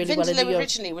did really well in the Euros?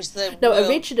 Originally was the...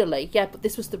 originally, yeah, but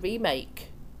this was the remake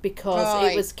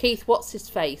because it was Keith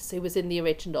What's-His-Face who was in the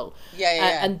original.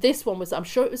 And this one was, I'm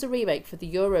sure it was a remake for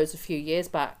the Euros a few years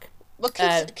back. Well,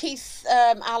 Keith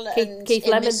Allen... Keith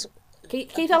Lemon...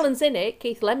 Keith Allen's in it.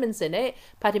 Keith Lemon's in it.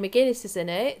 Paddy McGuinness is in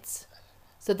it.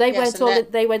 So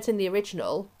they went in the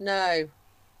original. No.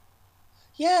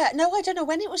 Yeah, no, I don't know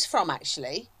when it was from.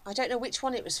 Actually, I don't know which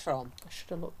one it was from. I should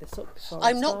have looked this up before.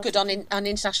 I'm not good on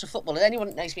international football. Anyone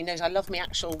that knows me knows I love my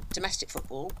actual domestic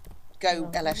football. Go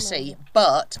LFC,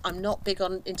 but I'm not big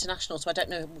on international, so I don't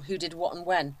know who did what and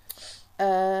when.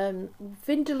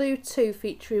 Vindaloo 2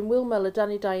 featuring Will Mellor,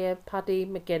 Danny Dyer, Paddy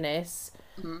McGuinness.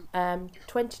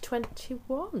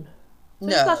 2021.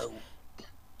 No.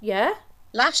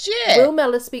 Last year. Will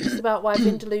Mellor speaks about why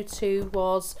Vindaloo 2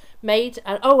 was made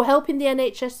and helping the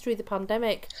NHS through the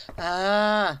pandemic.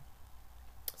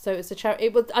 So it's a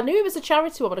charity. I knew it was a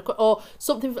charity one, or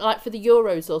something like for the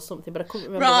Euros or something, but I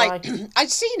couldn't remember why. I'd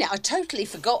seen it. I'd totally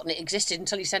forgotten it existed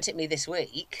until you sent it me this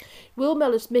week. Will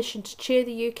Mellor's mission to cheer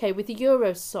the UK with the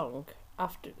Euros song.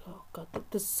 After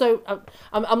there's so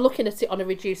I'm looking at it on a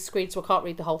reduced screen, so I can't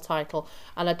read the whole title,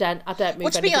 and I don't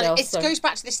move to be anything honest, else. It goes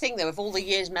back to this thing though of all the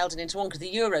years melding into one, because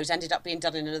the Euros ended up being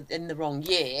done in the wrong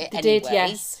year. They did,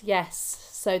 yes.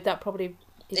 So that probably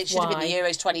is it should have been the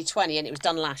Euros 2020, and it was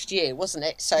done last year, wasn't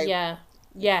it? So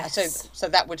so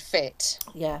that would fit.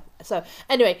 Yeah. So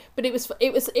anyway, but it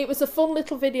was a fun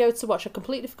little video to watch. I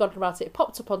completely forgotten about it. It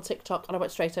popped up on TikTok, and I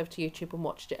went straight over to YouTube and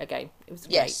watched it again. It was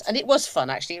great. Yes, and it was fun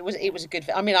actually. It was a good.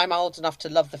 I mean, I'm old enough to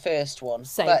love the first one.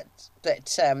 Same. But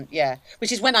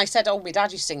which is when I said, "Oh, my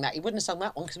dad used to sing that." He wouldn't have sung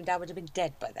that one because my dad would have been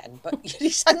dead by then. But he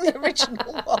sang the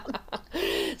original one.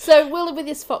 So Will with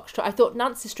his foxtrot, I thought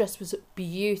Nancy's dress was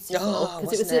beautiful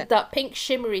because it was that pink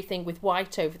shimmery thing with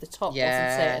white over the top, wasn't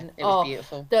it? It was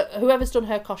beautiful. Whoever's done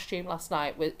her costume last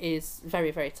night is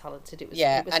very, very talented. It was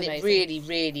amazing. It really,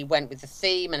 really went with the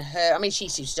theme and her. I mean, she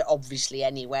seems to obviously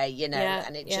anyway,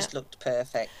 and it just looked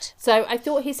perfect. So I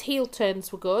thought his heel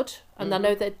turns were good, and I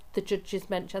know that the judges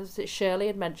mentioned that Shirley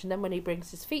had mentioned them when he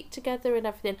brings his feet together and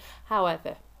everything.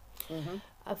 However,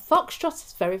 a foxtrot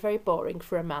is very, very boring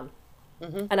for a man,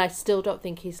 and I still don't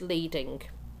think he's leading.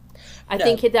 I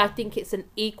think it's an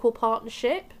equal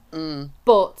partnership,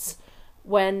 but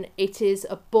when it is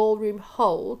a ballroom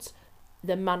hold,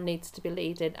 the man needs to be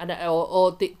leading,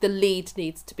 or the lead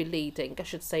needs to be leading. I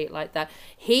should say it like that.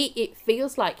 It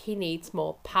feels like he needs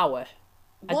more power.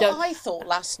 I thought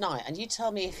last night, and you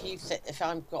tell me if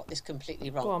I've got this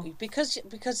completely wrong,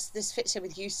 because this fits in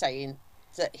with you saying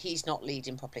that he's not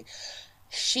leading properly.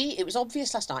 It was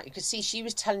obvious last night. You could see she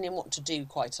was telling him what to do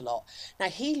quite a lot. Now,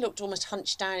 he looked almost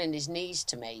hunched down in his knees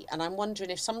to me, and I'm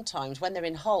wondering if sometimes when they're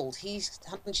in hold, he's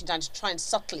hunching down to try and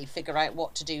subtly figure out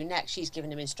what to do next. She's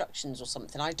giving him instructions or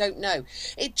something. I don't know.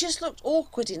 It just looked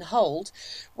awkward in hold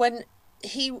when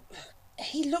he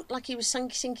looked like he was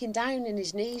sinking down in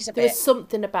his knees a bit. There was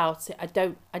something about it.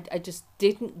 I just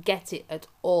didn't get it at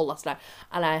all last night.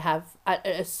 And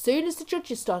as soon as the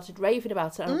judges started raving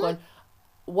about it, I'm going,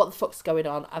 what the fuck's going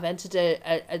on? I've entered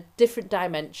a different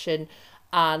dimension,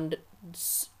 and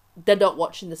they're not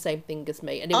watching the same thing as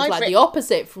me. And it was the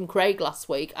opposite from Craig last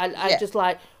week. I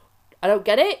don't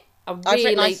get it.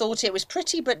 I thought it was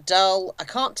pretty but dull. I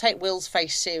can't take Will's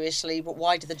face seriously, but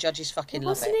why do the judges fucking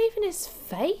love it? It wasn't even his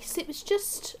face. It was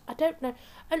just, I don't know.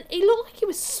 And he looked like he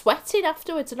was sweating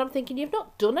afterwards, and I'm thinking, you've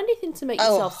not done anything to make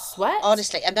yourself sweat.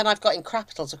 Honestly, and then I've got in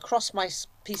capitals across my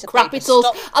piece of Crapitals.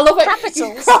 paper. I love it.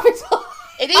 Crapitals.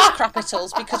 It is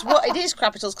crapitals because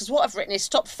what I've written is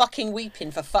stop fucking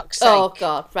weeping for fuck's sake. Oh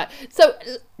God, right. So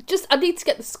I need to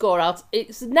get the score out.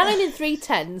 It's 9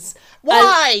 3/10.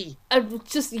 Why? And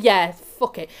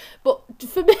fuck it. But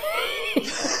for me,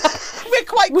 we're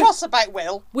quite cross about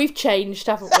Will. We've changed,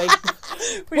 haven't we?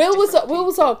 Will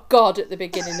was our god at the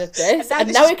beginning of this,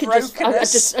 and now he can I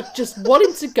just want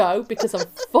him to go because I'm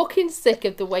fucking sick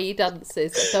of the way he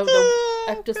dances. I don't know.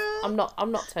 I'm not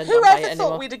turned on by it anymore. Whoever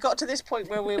thought we'd have got to this point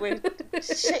where we were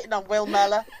shitting on Will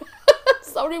Mellor?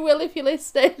 Sorry, Will, if you're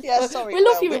listening. Yeah, sorry, we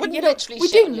love Will. you. We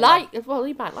do like. Well,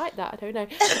 he might like that. I don't know.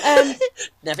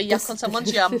 Never yuck on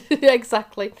someone's yum.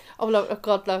 Exactly. Oh no! Oh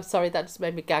God, no! Sorry, that just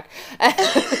made me gag.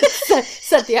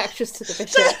 Said the actress to the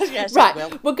bishop. Yes,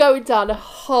 right, we're going down a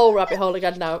whole rabbit hole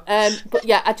again now. But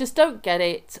yeah, I just don't get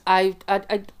it. I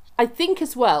think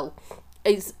as well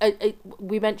is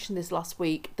we mentioned this last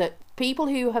week that people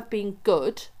who have been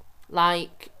good,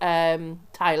 like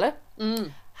Tyler,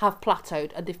 have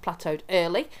plateaued, and they've plateaued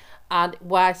early. And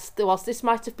whilst this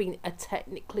might have been a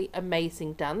technically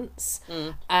amazing dance,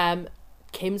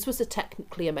 Kim's was a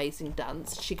technically amazing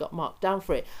dance. She got marked down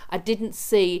for it. I didn't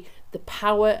see the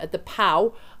power, the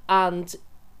pow, and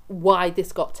why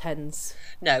this got tens.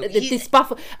 No, this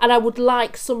baffle. And I would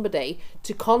like somebody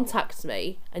to contact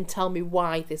me and tell me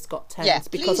why this got tens,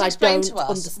 because I don't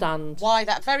understand why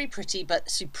that very pretty but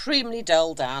supremely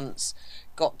dull dance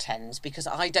got tens, because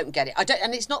I don't get it.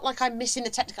 And it's not like I'm missing the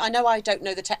technical. I know I don't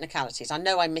know the technicalities. I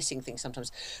know I'm missing things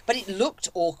sometimes, but it looked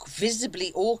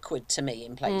visibly awkward to me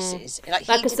in places. Like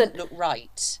he didn't look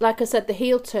right. Like I said, the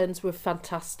heel turns were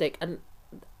fantastic, and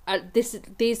these are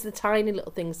the tiny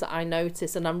little things that I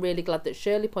noticed, and I'm really glad that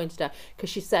Shirley pointed out, because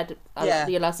she said,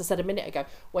 as I said a minute ago,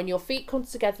 when your feet come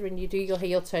together and you do your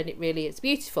heel turn, it really is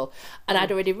beautiful. And I'd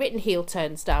already written heel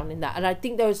turns down in that, and I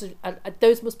think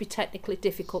those must be technically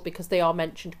difficult because they are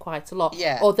mentioned quite a lot,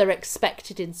 or they're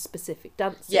expected in specific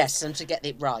dances. Yes, and to get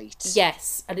it right.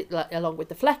 Yes, and along with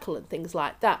the fleckle and things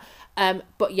like that.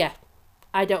 But yeah,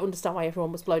 I don't understand why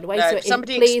everyone was blown away. No, so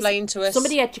please, explain to us.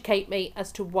 Somebody educate me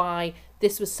as to why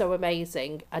this was so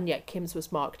amazing, and yet Kim's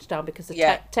was marked down, because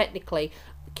technically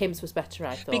Kim's was better,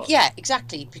 I thought. Yeah,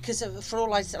 exactly. Because for all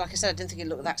like I said, I didn't think it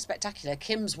looked that spectacular.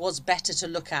 Kim's was better to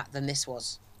look at than this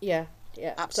was. Yeah.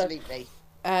 Absolutely.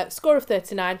 So, score of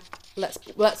 39.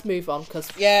 Let's move on, because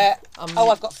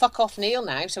I've got fuck off Neil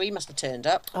now, so he must have turned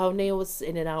up. Oh, Neil was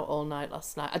in and out all night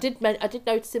last night. I did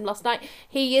notice him last night.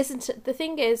 He isn't. The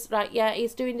thing is, right? Yeah,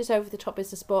 he's doing this over the top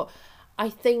business, but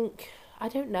I think, I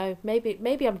don't know.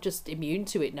 Maybe I'm just immune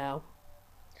to it now.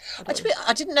 I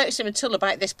didn't notice him until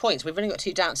about this point. We've only got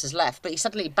 2 dancers left, but he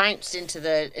suddenly bounced into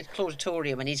the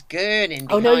Clauditorium and he's gurning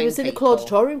behind no, he was in the people.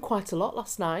 Clauditorium quite a lot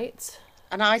last night.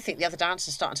 And I think the other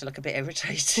dancers are starting to look a bit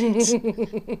irritated.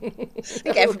 I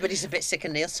think everybody's a bit sick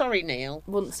of Neil. Sorry, Neil.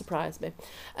 Wouldn't surprise me.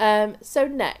 So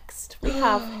next we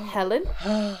have Helen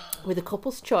with a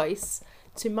couple's choice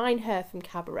to Mine Her from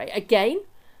Cabaret. Again,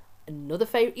 another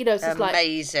favourite. You know, it's just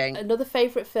amazing. Like another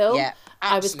favourite film. Yeah,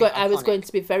 I was going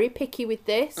to be very picky with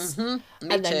this. Me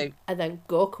too. And then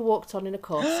Gorka walked on in a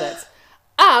corset.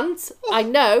 And I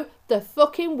know the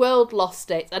fucking world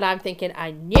lost it. And I'm thinking,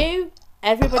 I knew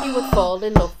everybody would fall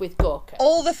in love with Gorka.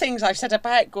 All the things I've said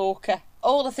about Gorka,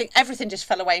 everything just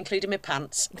fell away, including my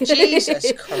pants.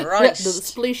 Jesus Christ. The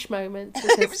sploosh moment.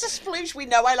 It was a sploosh. We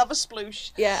know I love a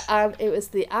sploosh. Yeah, and it was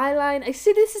the eyeliner.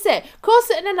 See, this is it.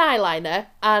 Corset and an eyeliner,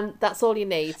 and that's all you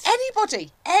need.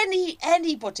 Anybody,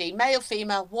 male,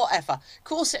 female, whatever.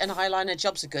 Corset and eyeliner,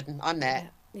 job's a good one. I'm there.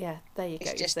 Yeah, there you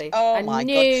go. Just, you see. God.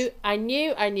 I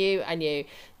knew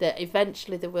that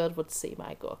eventually the world would see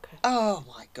my Gorka. Oh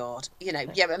my God. You know,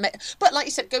 yeah, but like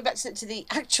you said, go back to the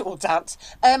actual dance.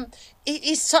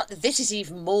 This is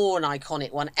even more an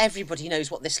iconic one. Everybody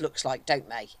knows what this looks like, don't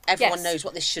they? Everyone knows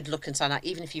what this should look and sound like.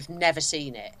 Even if you've never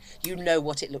seen it, you know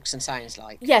what it looks and sounds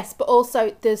like. Yes, but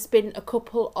also there's been a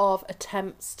couple of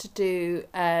attempts to do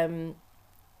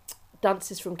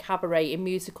dances from Cabaret in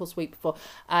musicals week before.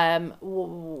 Don't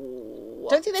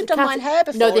think they've done Mine Her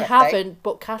before. No, they haven't.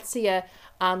 But Katia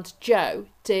and Joe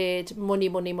did Money,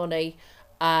 Money, Money.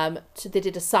 So they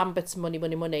did a samba to Money,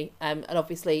 Money, Money. And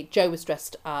obviously Joe was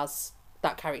dressed as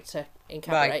that character in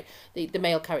Cabaret, the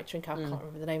male character in Cabaret. I can't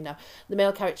remember the name now. The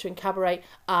male character in Cabaret,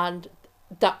 and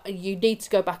that you need to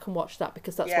go back and watch that,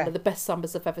 because that's one of the best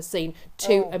sambas I've ever seen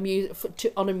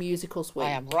on a musicals week. I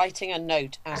am writing a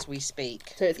note as we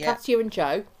speak. So it's Katia and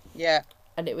Joe. Yeah.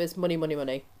 And it was Money, Money,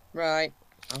 Money. Right.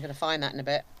 I'm going to find that in a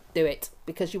bit. Do it,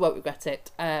 because you won't regret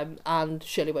it. And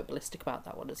Shirley went ballistic about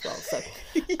that one as well. So,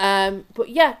 but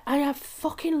yeah, I have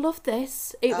fucking loved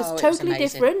this. It was totally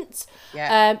different.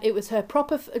 Yeah. It was her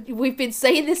proper. We've been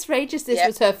saying this for ages. This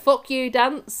was her "fuck you"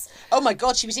 dance. Oh my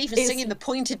God, she was even singing the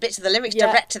pointed bits of the lyrics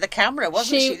direct to the camera,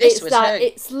 wasn't she? This was her.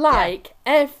 It's like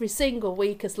every single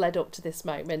week has led up to this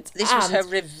moment. This was her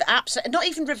not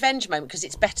even revenge moment, because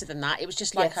it's better than that. It was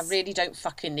just like, I really don't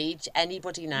fucking need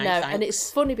anybody now. No, thanks. And it's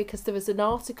funny because there was an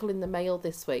article in the Mail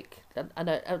this week,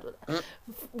 and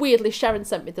weirdly Sharon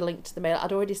sent me the link to the Mail.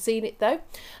 I'd already seen it though,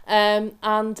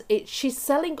 and she's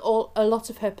selling a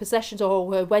lot of her possessions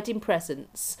or her wedding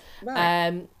presents.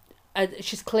 Right.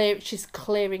 She's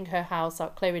clearing her house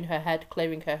out, clearing her head,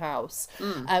 clearing her house.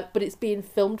 But it's being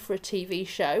filmed for a TV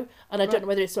show, and I don't know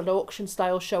whether it's an auction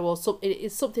style show or something.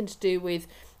 It's something to do with,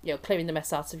 you know, clearing the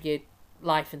mess out of your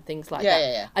life and things like that.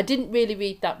 Yeah. I didn't really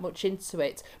read that much into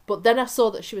it, but then I saw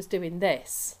that she was doing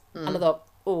this, and I thought,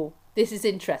 oh, this is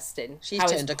interesting. She's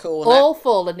turned a corner. All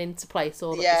fallen into place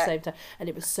all at the same time, and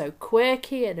it was so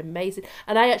quirky and amazing.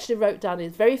 And I actually wrote down,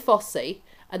 it's very Fosse,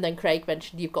 And then Craig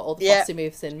mentioned you've got all the Fosse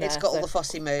moves in there. It's got all the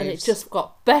Fosse moves. And it just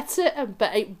got better and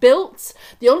better. It built.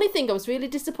 The only thing I was really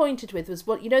disappointed with was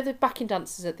what, you know, the backing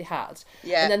dancers that they had?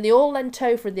 Yeah. And then they all leant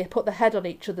over and they put their head on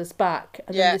each other's back.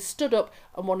 And then they stood up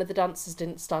and one of the dancers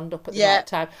didn't stand up at the right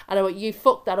time. And I went, you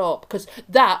fucked that up, because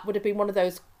that would have been one of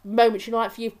those moments, you know,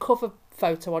 like for your cover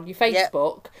photo on your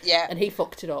Facebook. Yeah. And he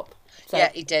fucked it up. So.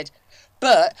 Yeah, he did.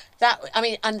 But that, I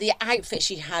mean, and the outfit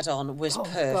she had on was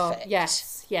perfect. God.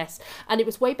 Yes. And it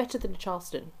was way better than the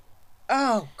Charleston.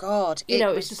 Oh, God. You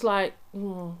know, it was just like,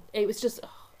 it was just,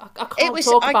 I can't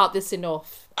talk about this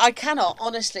enough. I cannot,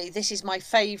 honestly. This is my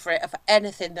favourite of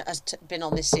anything that has been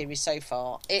on this series so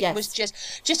far. It was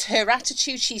just her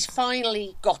attitude. She's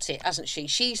finally got it, hasn't she?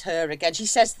 She's her again. She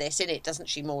says this in it, doesn't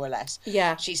she, more or less?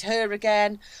 Yeah. She's her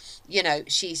again. You know,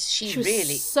 she was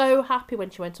really so happy when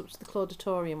she went up to the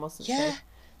Clauditorium, wasn't she?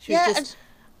 She was just,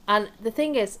 and the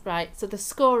thing is, right, so the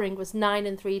scoring was 9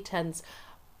 3/10.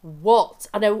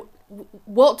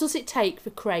 What does it take for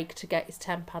Craig to get his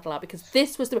 10 paddle out? Because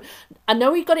this was I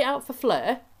know he got it out for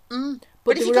Fleur.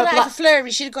 But if he got it out for Fleur,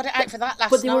 he should have got it out for that last night.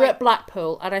 But they were at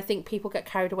Blackpool, and I think people get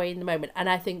carried away in the moment. And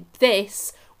I think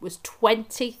this was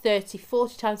 20, 30,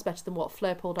 40 times better than what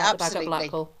Fleur pulled out the bag at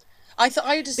Blackpool. I thought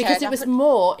I would have said, because it was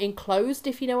more enclosed,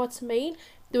 if you know what I mean.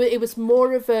 It was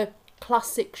more of a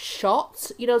classic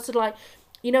shot, you know, sort of like,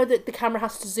 you know, that the camera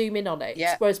has to zoom in on it,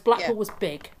 whereas Blackpool was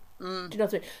big. Do you know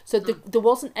what I mean? So there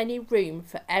wasn't any room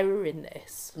for error in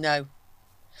this. No,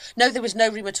 there was no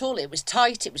room at all. It was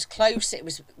tight, it was close, it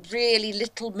was really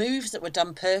little moves that were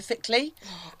done perfectly,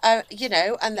 you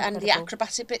know, and the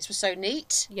acrobatic bits were so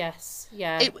neat. Yes,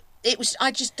 yeah. It was.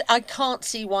 I can't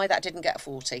see why that didn't get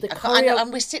 40.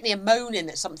 And we're sitting here moaning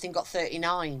that something got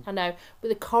 39. I know, but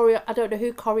I don't know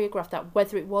who choreographed that.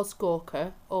 Whether it was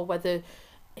Gorka or whether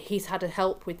he's had a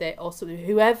help with it or something.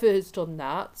 Whoever has done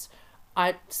that,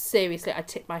 I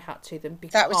tip my hat to them,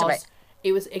 because that was amazing.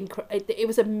 It was it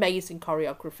was amazing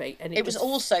choreography, and it was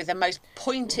also the most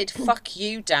pointed "fuck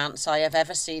you" dance I have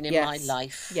ever seen in my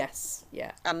life. Yes,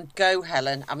 yeah. And go,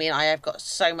 Helen. I mean, I have got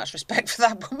so much respect for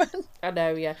that woman. I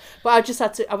know, yeah. But I just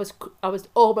had to. I was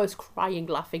almost crying,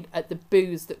 laughing at the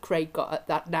boos that Craig got at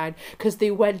that 9, because they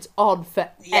went on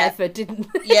forever,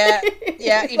 didn't they?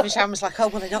 Yeah. Even Sharon was like, "Oh,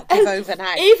 will they not give over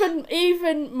now?" Even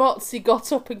Motzi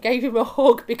got up and gave him a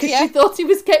hug because she thought he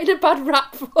was getting a bad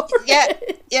rap for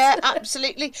it. Yeah,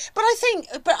 absolutely. But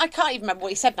I can't even remember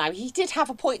what he said now. He did have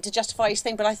a point to justify his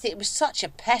thing, but I think it was such a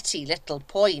petty little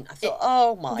point. I thought,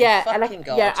 oh my fucking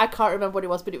God. Yeah, I can't remember what it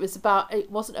was, but it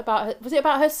wasn't about her. Was it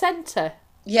about her centre?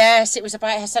 Yes, it was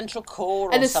about her central core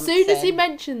and or something. And as soon as he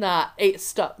mentioned that,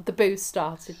 the boo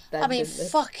started then. I mean,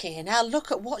 fucking hell,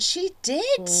 look at what she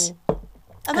did.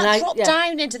 And that dropped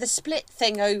down into the split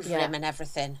thing over him and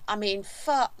everything. I mean,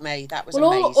 fuck me, that was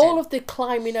amazing. All of the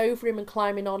climbing over him and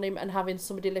climbing on him and having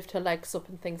somebody lift her legs up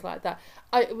and things like that.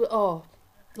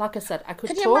 Like I said, I could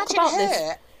talk about this. Can you imagine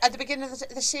her at the beginning of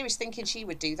the series thinking she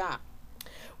would do that?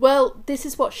 Well, this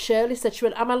is what Shirley said. She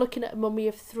went, am I looking at a mummy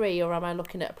of 3 or am I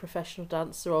looking at a professional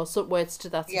dancer, or some words to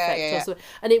that effect? Yeah.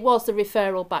 And it was the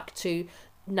referral back to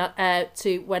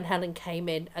when Helen came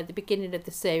in at the beginning of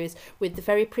the series with the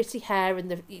very pretty hair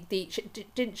and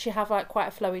didn't she have like quite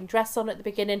a flowing dress on at the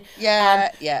beginning? Yeah.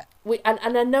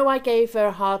 And I know I gave her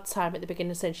a hard time at the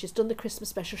beginning, saying she's done the Christmas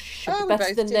special, she should be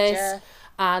better than this. Yeah.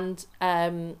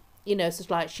 And you know, so it's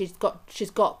like she's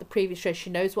got the previous show, she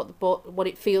knows what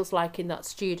it feels like in that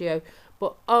studio.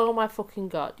 But oh my fucking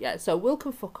God, yeah. So Will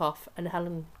can fuck off, and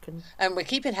Helen can. And we're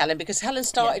keeping Helen because Helen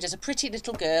started as a pretty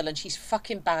little girl, and she's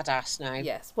fucking badass now.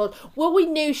 Yes. Well, we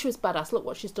knew she was badass. Look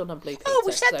what she's done on Blue Peter. Oh,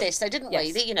 we've said this though, didn't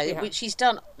we? You know, she's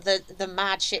done the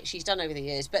mad shit she's done over the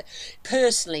years, but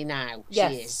personally now she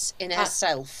is in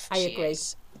herself. I agree.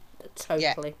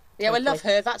 Totally. Yeah, we love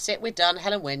her. That's it. We're done.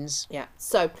 Helen wins. Yeah.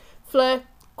 So Fleur,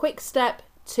 quick step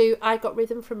to I Got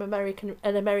Rhythm from An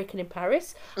American in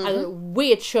Paris. A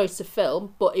weird choice of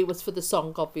film, but it was for the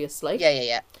song, obviously.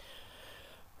 Yeah.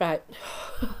 Right.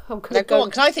 Go on,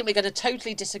 because I think we're going to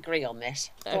totally disagree on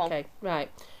this. Okay,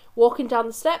 right. Walking down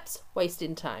the steps,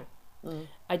 wasting time.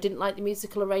 I didn't like the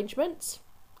musical arrangements.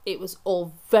 It was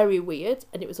all very weird,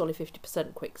 and it was only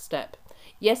 50% quick step.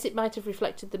 Yes, it might have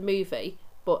reflected the movie,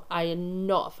 but I am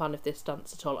not a fan of this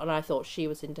dance at all, and I thought she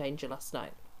was in danger last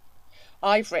night.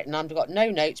 I've got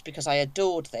no notes because I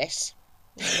adored this.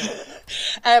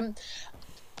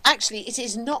 Actually, it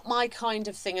is not my kind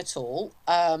of thing at all.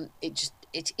 It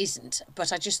isn't.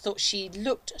 But I just thought she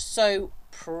looked so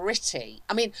pretty.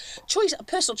 I mean,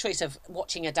 personal choice of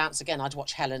watching her dance again, I'd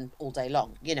watch Helen all day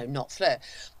long, not Fleur.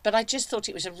 But I just thought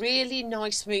it was a really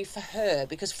nice move for her,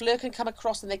 because Fleur can come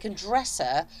across and they can dress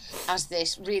her as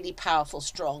this really powerful,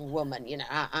 strong woman,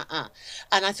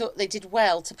 And I thought they did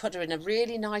well to put her in a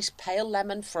really nice pale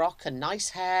lemon frock and nice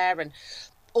hair and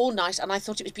all nice, and I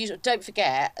thought it was beautiful. Don't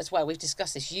forget, as well, we've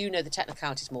discussed this, you know the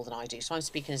technicalities more than I do, so I'm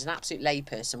speaking as an absolute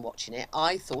layperson watching it.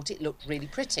 I thought it looked really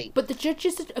pretty. But the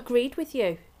judges agreed with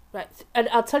you, right? And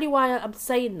I'll tell you why I'm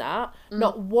saying that.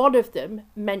 Not one of them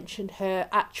mentioned her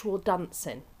actual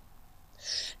dancing.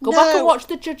 Go back and watch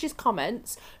the judges'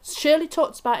 comments. Shirley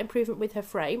talks about improvement with her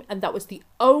frame, and that was the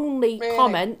only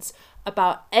comment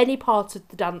about any part of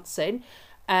the dancing.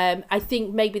 I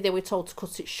think maybe they were told to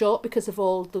cut it short because of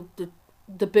all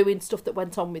the booing stuff that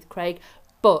went on with Craig,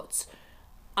 but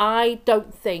I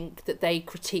don't think that they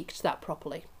critiqued that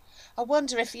properly. I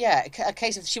wonder if, a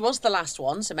case of she was the last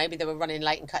one, so maybe they were running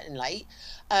late and cutting late.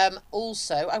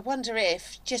 Also, I wonder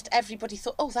if just everybody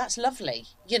thought, oh, that's lovely,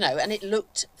 and it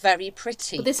looked very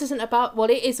pretty. But this isn't about, well,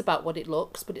 it is about what it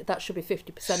looks, but that should be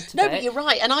 50% of it. No, but you're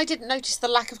right, and I didn't notice the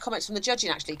lack of comments from the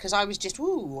judging, actually, because I was just,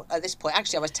 at this point.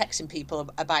 Actually, I was texting people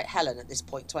about Helen at this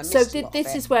point, so I missed a lot of it. So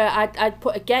this is where I'd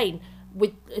put, again,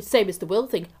 with same as the Will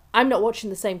thing, I'm not watching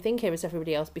the same thing here as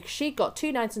everybody else, because she got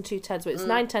 2 9s and 2 10s, so it's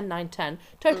 9 10 9 10,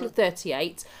 total of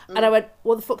 38, and I went,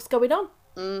 what the fuck's going on?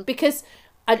 Because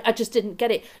I just didn't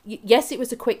get it. Yes, it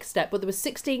was a quick step, but there was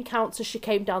 16 counts as she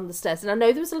came down the stairs, and I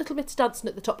know there was a little bit of dancing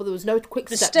at the top, but there was no quick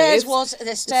step moves.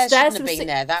 The stairs shouldn't have been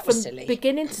there. That was silly. From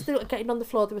beginning to getting on the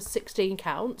floor, there was 16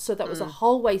 counts, so that was a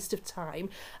whole waste of time.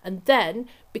 And then,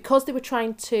 because they were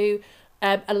trying to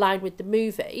align with the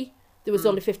movie, there was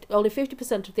only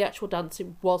 50% of the actual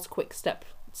dancing was quick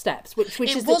steps, which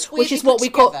is what we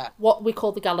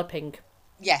call the galloping.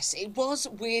 Yes, it was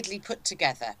weirdly put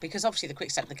together, because obviously the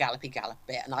quick step, the gallopy gallop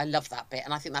bit, and I love that bit,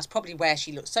 and I think that's probably where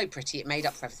she looked so pretty. It made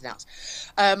up for everything else.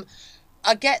 I'm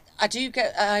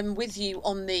with you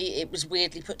on it was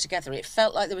weirdly put together. It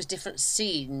felt like there was different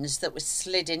scenes that were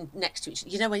slid in next to each.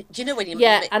 When you.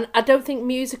 Yeah, and I don't think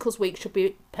Musicals Week should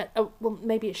be. Well,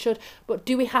 maybe it should, but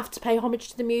do we have to pay homage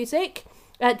to the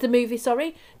movie?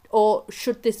 Sorry. Or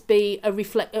should this be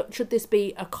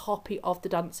a copy of the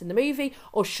dance in the movie,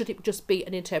 or should it just be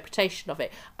an interpretation of it?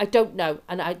 I don't know,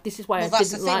 and this is why I didn't like. Well,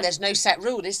 that's the thing. There's no set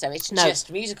rule, is there? It's just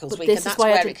Musicals Week, and that's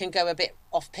where it can go a bit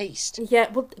off-piste.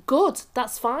 Yeah, well, good,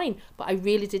 that's fine, but I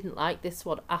really didn't like this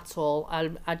one at all.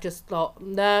 I just thought,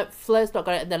 no, Fleur's not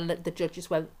got it, and then the judges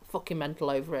went fucking mental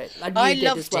over it. I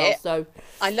loved as well, it. So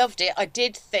I loved it. I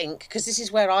did think, because this is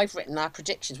where I've written our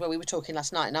predictions, where we were talking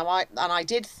last night. Now I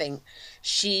did think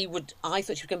I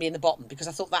thought she was going to be in the bottom, because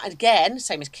I thought that, again,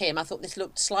 same as Kim, I thought this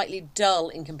looked slightly dull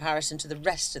in comparison to the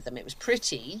rest of them. It was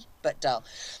pretty but dull,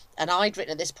 and I'd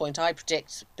written at this point, I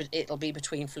predict it'll be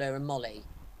between Fleur and Molly.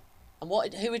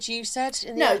 And who had you said?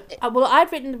 Well,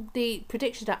 I'd written the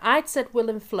prediction that I'd said Will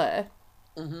and Fleur.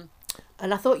 Mm-hmm.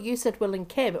 And I thought you said Will and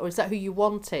Kim, or is that who you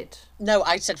wanted? No,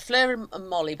 I said Fleur and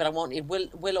Molly, but I wanted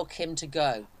Will or Kim to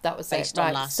go. That was based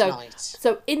on last night.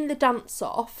 So in the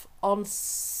dance-off on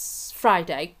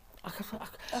Friday,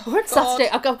 we're on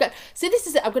Saturday. See, this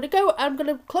is it. I'm going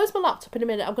to close my laptop in a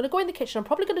minute. I'm going to go in the kitchen. I'm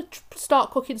probably going to start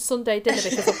cooking Sunday dinner,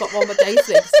 because I've got one more day's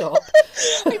mixed up.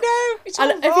 I know. It's all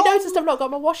and have you noticed I've not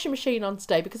got my washing machine on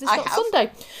today, because it's not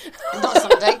Sunday? Not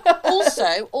Sunday.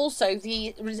 Also,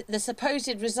 the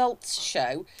supposed results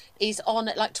show is on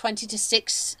at like 20 to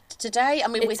 6 today. I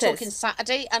mean, we're talking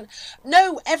Saturday, and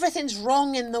no, everything's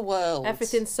wrong in the world.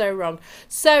 Everything's so wrong.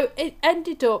 So it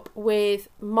ended up with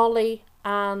Molly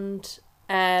and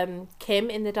Kim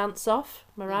in the dance-off.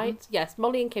 Am I right? Mm-hmm. Yes,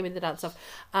 Molly and Kim in the dance-off,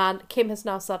 and Kim has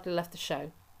now sadly left the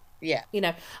show. Yeah.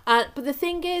 But the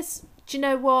thing is, do you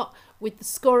know what? With the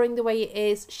scoring the way it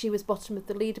is, she was bottom of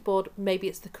the leaderboard. Maybe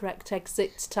it's the correct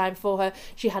exit time for her.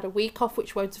 She had a week off,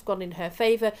 which won't have gone in her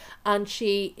favour, and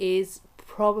she is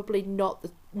probably not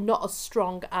as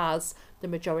strong as the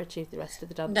majority of the rest of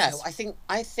the dancers. No,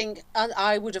 I think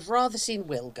I would have rather seen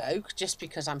Will go, just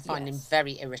because I'm finding him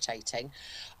very irritating.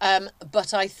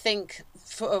 But I think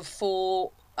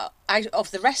for out of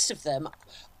the rest of them,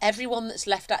 everyone that's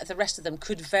left out of the rest of them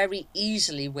could very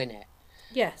easily win it.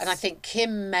 Yes. And I think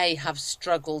Kim may have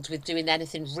struggled with doing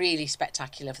anything really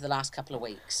spectacular for the last couple of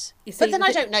weeks. But then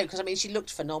I don't know, because I mean, she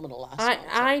looked phenomenal last night.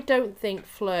 I don't think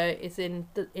Fleur is in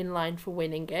line for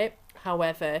winning it.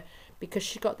 However, because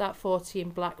she got that 40 in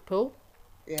Blackpool,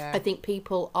 I think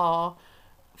people are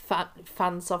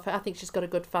fans of her. I think she's got a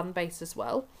good fan base as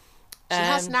well. She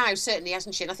has now, certainly,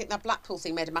 hasn't she? And I think that Blackpool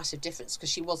thing made a massive difference, because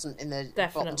she wasn't in the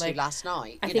bottom two last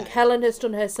night. I think Helen has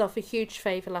done herself a huge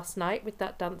favour last night with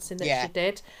that dancing that she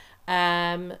did.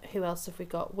 Who else have we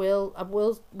got?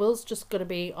 Will's just going to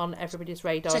be on everybody's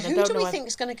radar. So and who do we think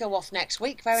is going to go off next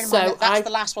week? Bearing in mind that's the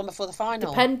last one before the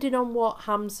final. Depending on what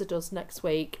Hamza does next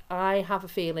week, I have a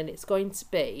feeling it's going to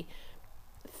be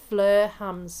Fleur,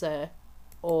 Hamza,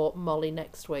 or Molly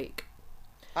next week.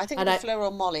 I think it'll be Fleur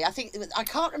or Molly. I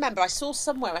can't remember. I saw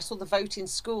the voting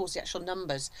scores, the actual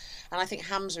numbers, and I think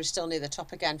Hamza is still near the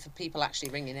top again for people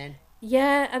actually ringing in.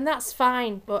 Yeah, and that's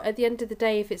fine. But at the end of the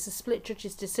day, if it's a split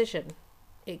judge's decision,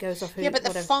 it goes off. But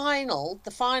the final,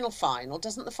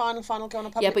 doesn't the final go on a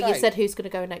public vote? Yeah, but you said who's going to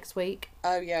go next week.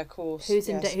 Oh yeah, of course. Who's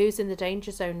in the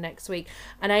danger zone next week?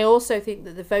 And I also think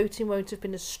that the voting won't have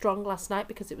been as strong last night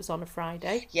because it was on a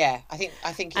Friday. Yeah, I think.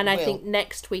 I think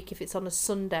next week, if it's on a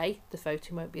Sunday, the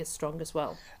voting won't be as strong as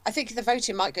well. I think the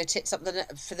voting might go tits up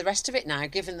for the rest of it now,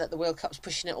 given that the World Cup's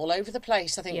pushing it all over the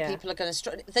place. I think people are going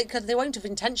to because they won't have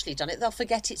intentionally done it. They'll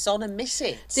forget it's on and miss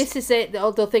it. This is it.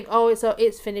 They'll think,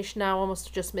 it's finished now. I must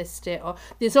have just missed it. Or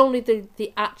there's only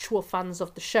the actual fans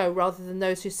of the show, rather than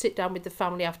those who sit down with the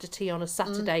family after tea on a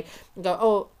Saturday and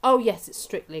go, oh yes, it's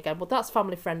Strictly again. Well, that's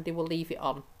family friendly. We'll leave it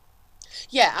on.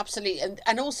 Yeah, absolutely.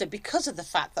 And also because of the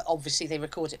fact that obviously they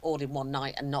record it all in one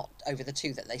night and not over the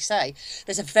two that they say,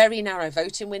 there's a very narrow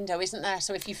voting window, isn't there?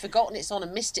 So if you've forgotten it's on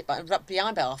and missed it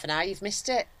behind by half an hour, you've missed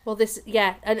it. Well,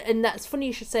 and that's funny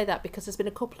you should say that, because there's been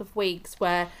a couple of weeks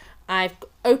where I've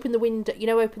opened the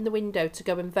window to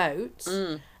go and vote,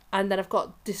 and then I've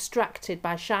got distracted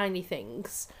by shiny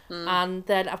things, and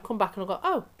then I've come back and I've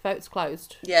got, vote's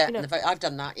closed. Yeah, I've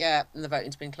done that, and the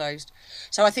voting's been closed.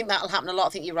 So I think that'll happen a lot. I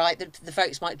think you're right, the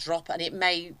votes might drop, and it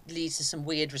may lead to some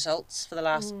weird results for the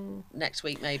last next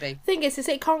week, maybe. Thing is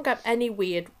it can't get any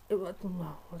weird. Well,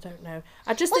 I don't know.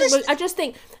 I just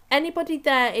think anybody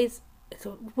there is.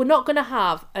 We're not going to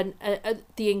have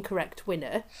the incorrect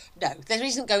winner. No, there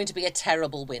isn't going to be a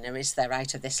terrible winner, is there,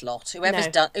 out of this lot?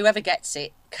 Whoever gets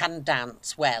it can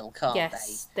dance well, can't they?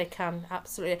 Yes, they can,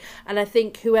 absolutely. And I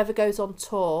think whoever goes on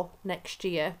tour next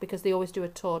year, because they always do a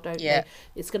tour, don't they?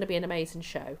 It's going to be an amazing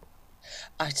show.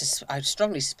 I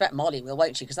strongly suspect Molly will,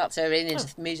 won't she? Because that's her into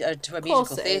a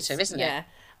musical theatre, isn't it? Yeah.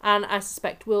 And I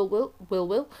suspect Will,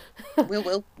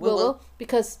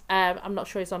 because I'm not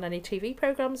sure he's on any TV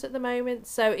programmes at the moment.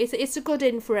 So it's a good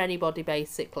in for anybody,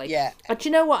 basically. Yeah. But do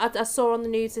you know what I saw on the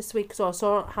news this week? So I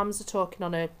saw Hamza talking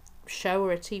on a show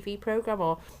or a TV programme,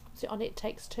 or was it on It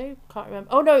Takes Two? Can't remember.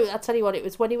 Oh no, I'll tell you what, it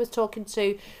was when he was talking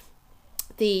to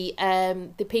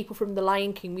the people from the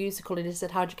Lion King musical, and he said,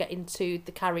 how'd you get into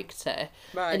the character?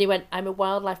 Right. And he went, I'm a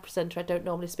wildlife presenter, I don't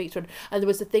normally speak to him. And there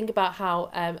was a thing about how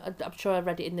I'm sure I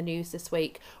read it in the news this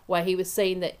week, where he was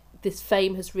saying that this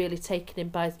fame has really taken him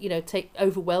by,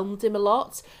 overwhelmed him a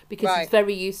lot, because he's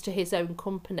very used to his own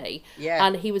company. Yeah.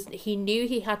 And he knew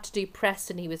he had to do press,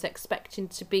 and he was expecting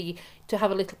to have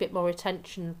a little bit more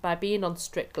attention by being on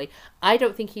Strictly. I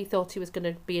don't think he thought he was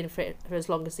going to be in for as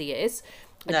long as he is.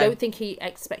 I don't think he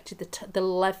expected the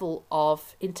level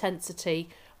of intensity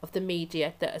of the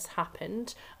media that has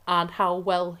happened, and how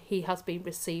well he has been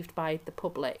received by the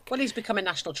public. Well, he's become a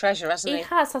national treasure, hasn't he? He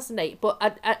has, hasn't he?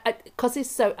 But because he's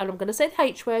so, and I'm going to say the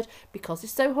H word, because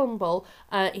he's so humble,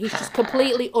 he's just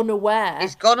completely unaware.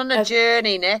 He's gone on a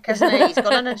journey, Nick, hasn't he? He's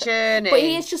gone on a journey. But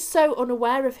he is just so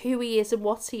unaware of who he is and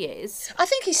what he is. I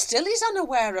think he still is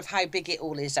unaware of how big it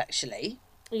all is, actually.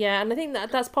 Yeah, and I think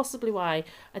that's possibly why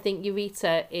I think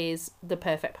Eureka is the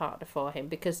perfect partner for him,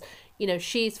 because,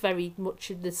 she's very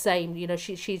much the same.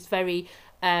 She's very,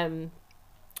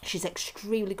 she's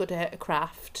extremely good at her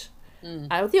craft.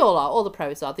 They all are, all the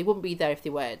pros are. They wouldn't be there if they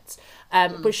weren't.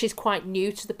 But she's quite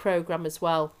new to the programme as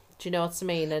well. Do you know what I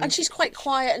mean? And she's quite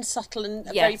quiet and subtle and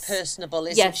very personable,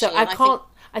 isn't she? So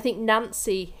I think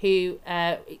Nancy, who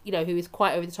is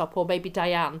quite over the top, or maybe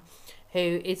Diane,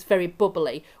 who is very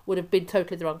bubbly, would have been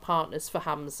totally the wrong partners for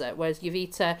Hamza, whereas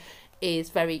Eureka is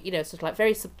very,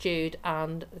 very subdued,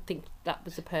 and I think that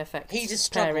was the perfect He just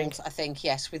struggled, I think,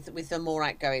 yes, with the more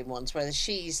outgoing ones, whereas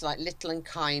she's like little and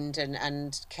kind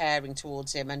and caring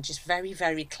towards him, and just very,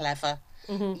 very clever.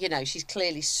 Mm-hmm. She's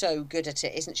clearly so good at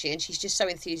it, isn't she? And she's just so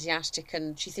enthusiastic,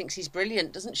 and she thinks he's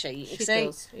brilliant, doesn't she? She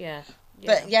does, yeah.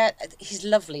 But he's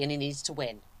lovely, and he needs to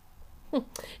win.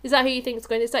 Is that who you think is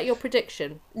going? Is that your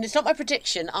prediction? It's not my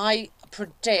prediction. I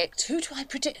predict. Who do I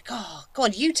predict? Oh, go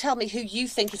on. You tell me who you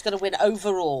think is going to win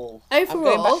overall. I'm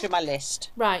going back through my list.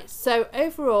 Right. So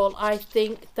overall, I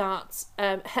think that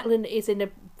Helen is in a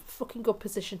fucking good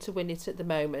position to win it at the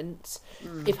moment.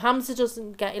 If Hamza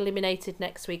doesn't get eliminated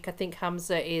next week, I think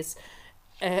Hamza is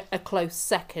a close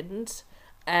second.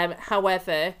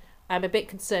 However, I'm a bit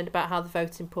concerned about how the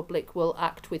voting public will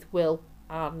act with Will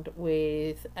and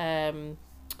with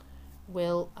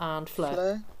Will and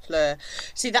Fleur. Fleur.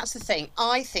 See, that's the thing.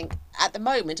 I think at the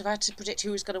moment, if I had to predict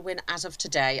who was going to win as of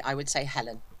today, I would say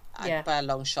Helen. By a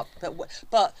long shot.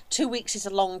 But 2 weeks is a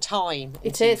long time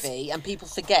in TV, and people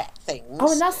forget things.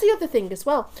 Oh, and that's the other thing as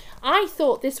well. I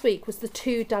thought this week was the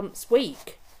 2 dance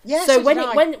week. Yeah, so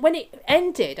when it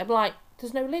ended, I'm like,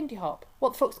 there's no Lindy Hop.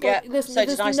 What the fuck's going on? So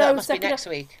did I, so that must be next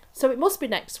week. So it must be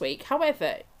next week.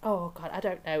 However, oh God, I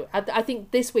don't know. I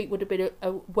think this week would have been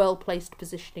a well-placed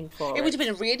positioning for it. It would have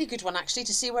been a really good one, actually,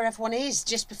 to see where everyone is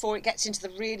just before it gets into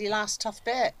the really last tough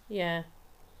bit. Yeah.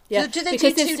 Yeah. So do they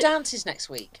do 2 dances next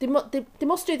week? They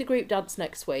must do the group dance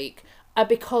next week,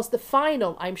 because the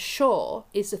final, I'm sure,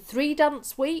 is a 3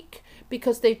 dance week,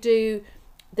 because they do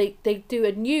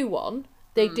a new one.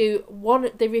 They do one.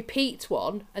 They repeat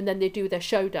one, and then they do their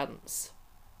show dance.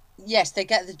 Yes, they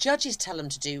get the judges tell them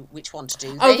to do which one to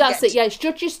do. Oh, that's it. Yeah, it's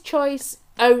judges' choice,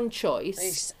 own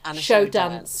choice, and a show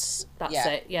dance. That's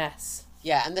it. Yes.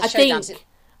 Yeah, and the show dance.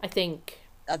 I think.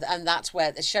 And that's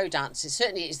where the show dance is.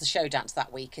 Certainly, it's the show dance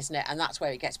that week, isn't it? And that's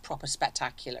where it gets proper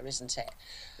spectacular, isn't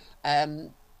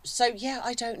it? So yeah,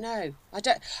 I don't know.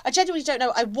 I genuinely don't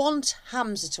know. I want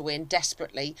Hamza to win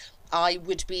desperately. I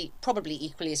would be probably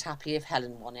equally as happy if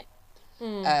Helen won it.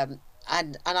 And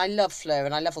I love Fleur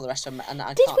and I love all the rest of them. And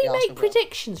did we make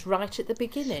predictions right at the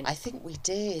beginning? I think we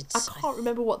did. I can't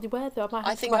remember what they were though.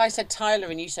 I think I said Tyler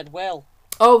and you said Will.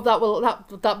 Oh,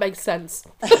 that makes sense.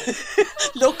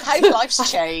 Look how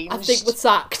life's changed. I think we're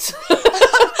sacked.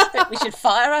 I think we should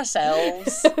fire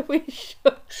ourselves. We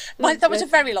should. That was a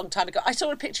very long time ago. I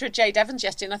saw a picture of Jade Evans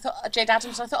yesterday, and I thought Jade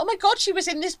Adams. And I thought, oh my God, she was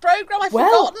in this programme. I've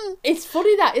forgotten. It's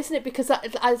funny that, isn't it? Because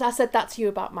as I said that to you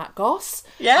about Matt Goss,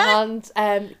 and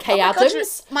Kay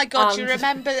Adams. My God, do you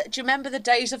remember the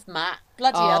days of Matt?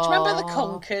 Bloody hell! Do you remember the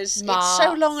conkers? Matt, it's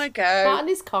so long ago. Matt and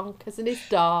his conkers and his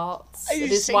darts and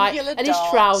his white and his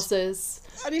trousers.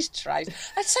 And his trousers.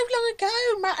 That's so long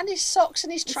ago. Matt and his socks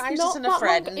and his trousers and a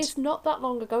friend. It's not that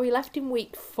long ago. He left in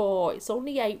week 4. It's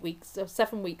only 8 weeks or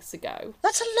 7 weeks ago.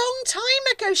 That's a long time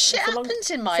ago. Shit happens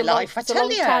in my life. I tell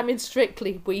you. It's a long time in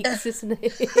Strictly weeks, isn't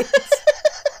it?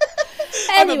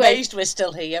 Anyway. I'm amazed we're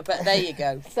still here, but there you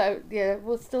go. So yeah,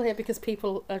 we're still here because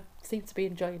people seem to be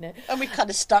enjoying it. And we're kind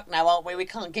of stuck now, aren't we? We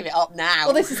can't give it up now.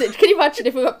 Well, this is it. Can you imagine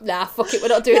if we were, nah, fuck it, we're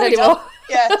not doing it anymore.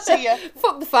 Yeah, see ya.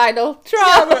 Fuck the final.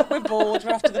 Try. Yeah, we're bored.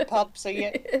 We're off to the pub. See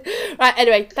ya. Right.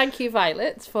 Anyway, thank you,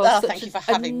 Violet, for thank you for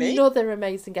having me. Another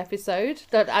amazing episode.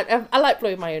 I like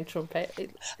blowing my own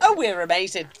trumpet. Oh, we're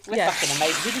amazing. We're fucking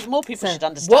amazing. More people should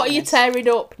understand. What are you tearing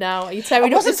up now? Are you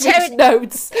tearing up this week's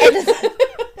notes?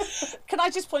 Can I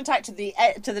just point out to the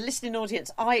listening audience,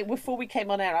 before we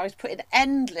came on air, I was putting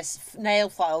endless nail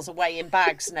files away in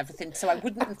bags and everything, so I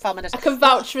wouldn't thumb it. I can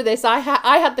vouch for this. I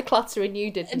had the clutter and you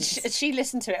didn't. And she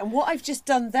listened to it. And what I've just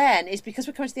done then is, because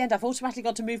we're coming to the end, I've automatically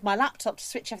gone to move my laptop to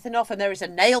switch everything off, and there is a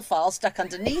nail file stuck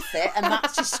underneath it, and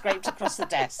that's just scraped across the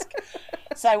desk.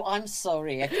 So I'm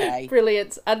sorry, okay.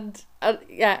 Brilliant. And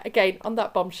yeah, again, on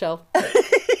that bombshell,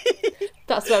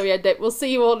 that's where we end it. We'll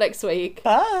see you all next week.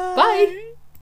 Bye. Bye.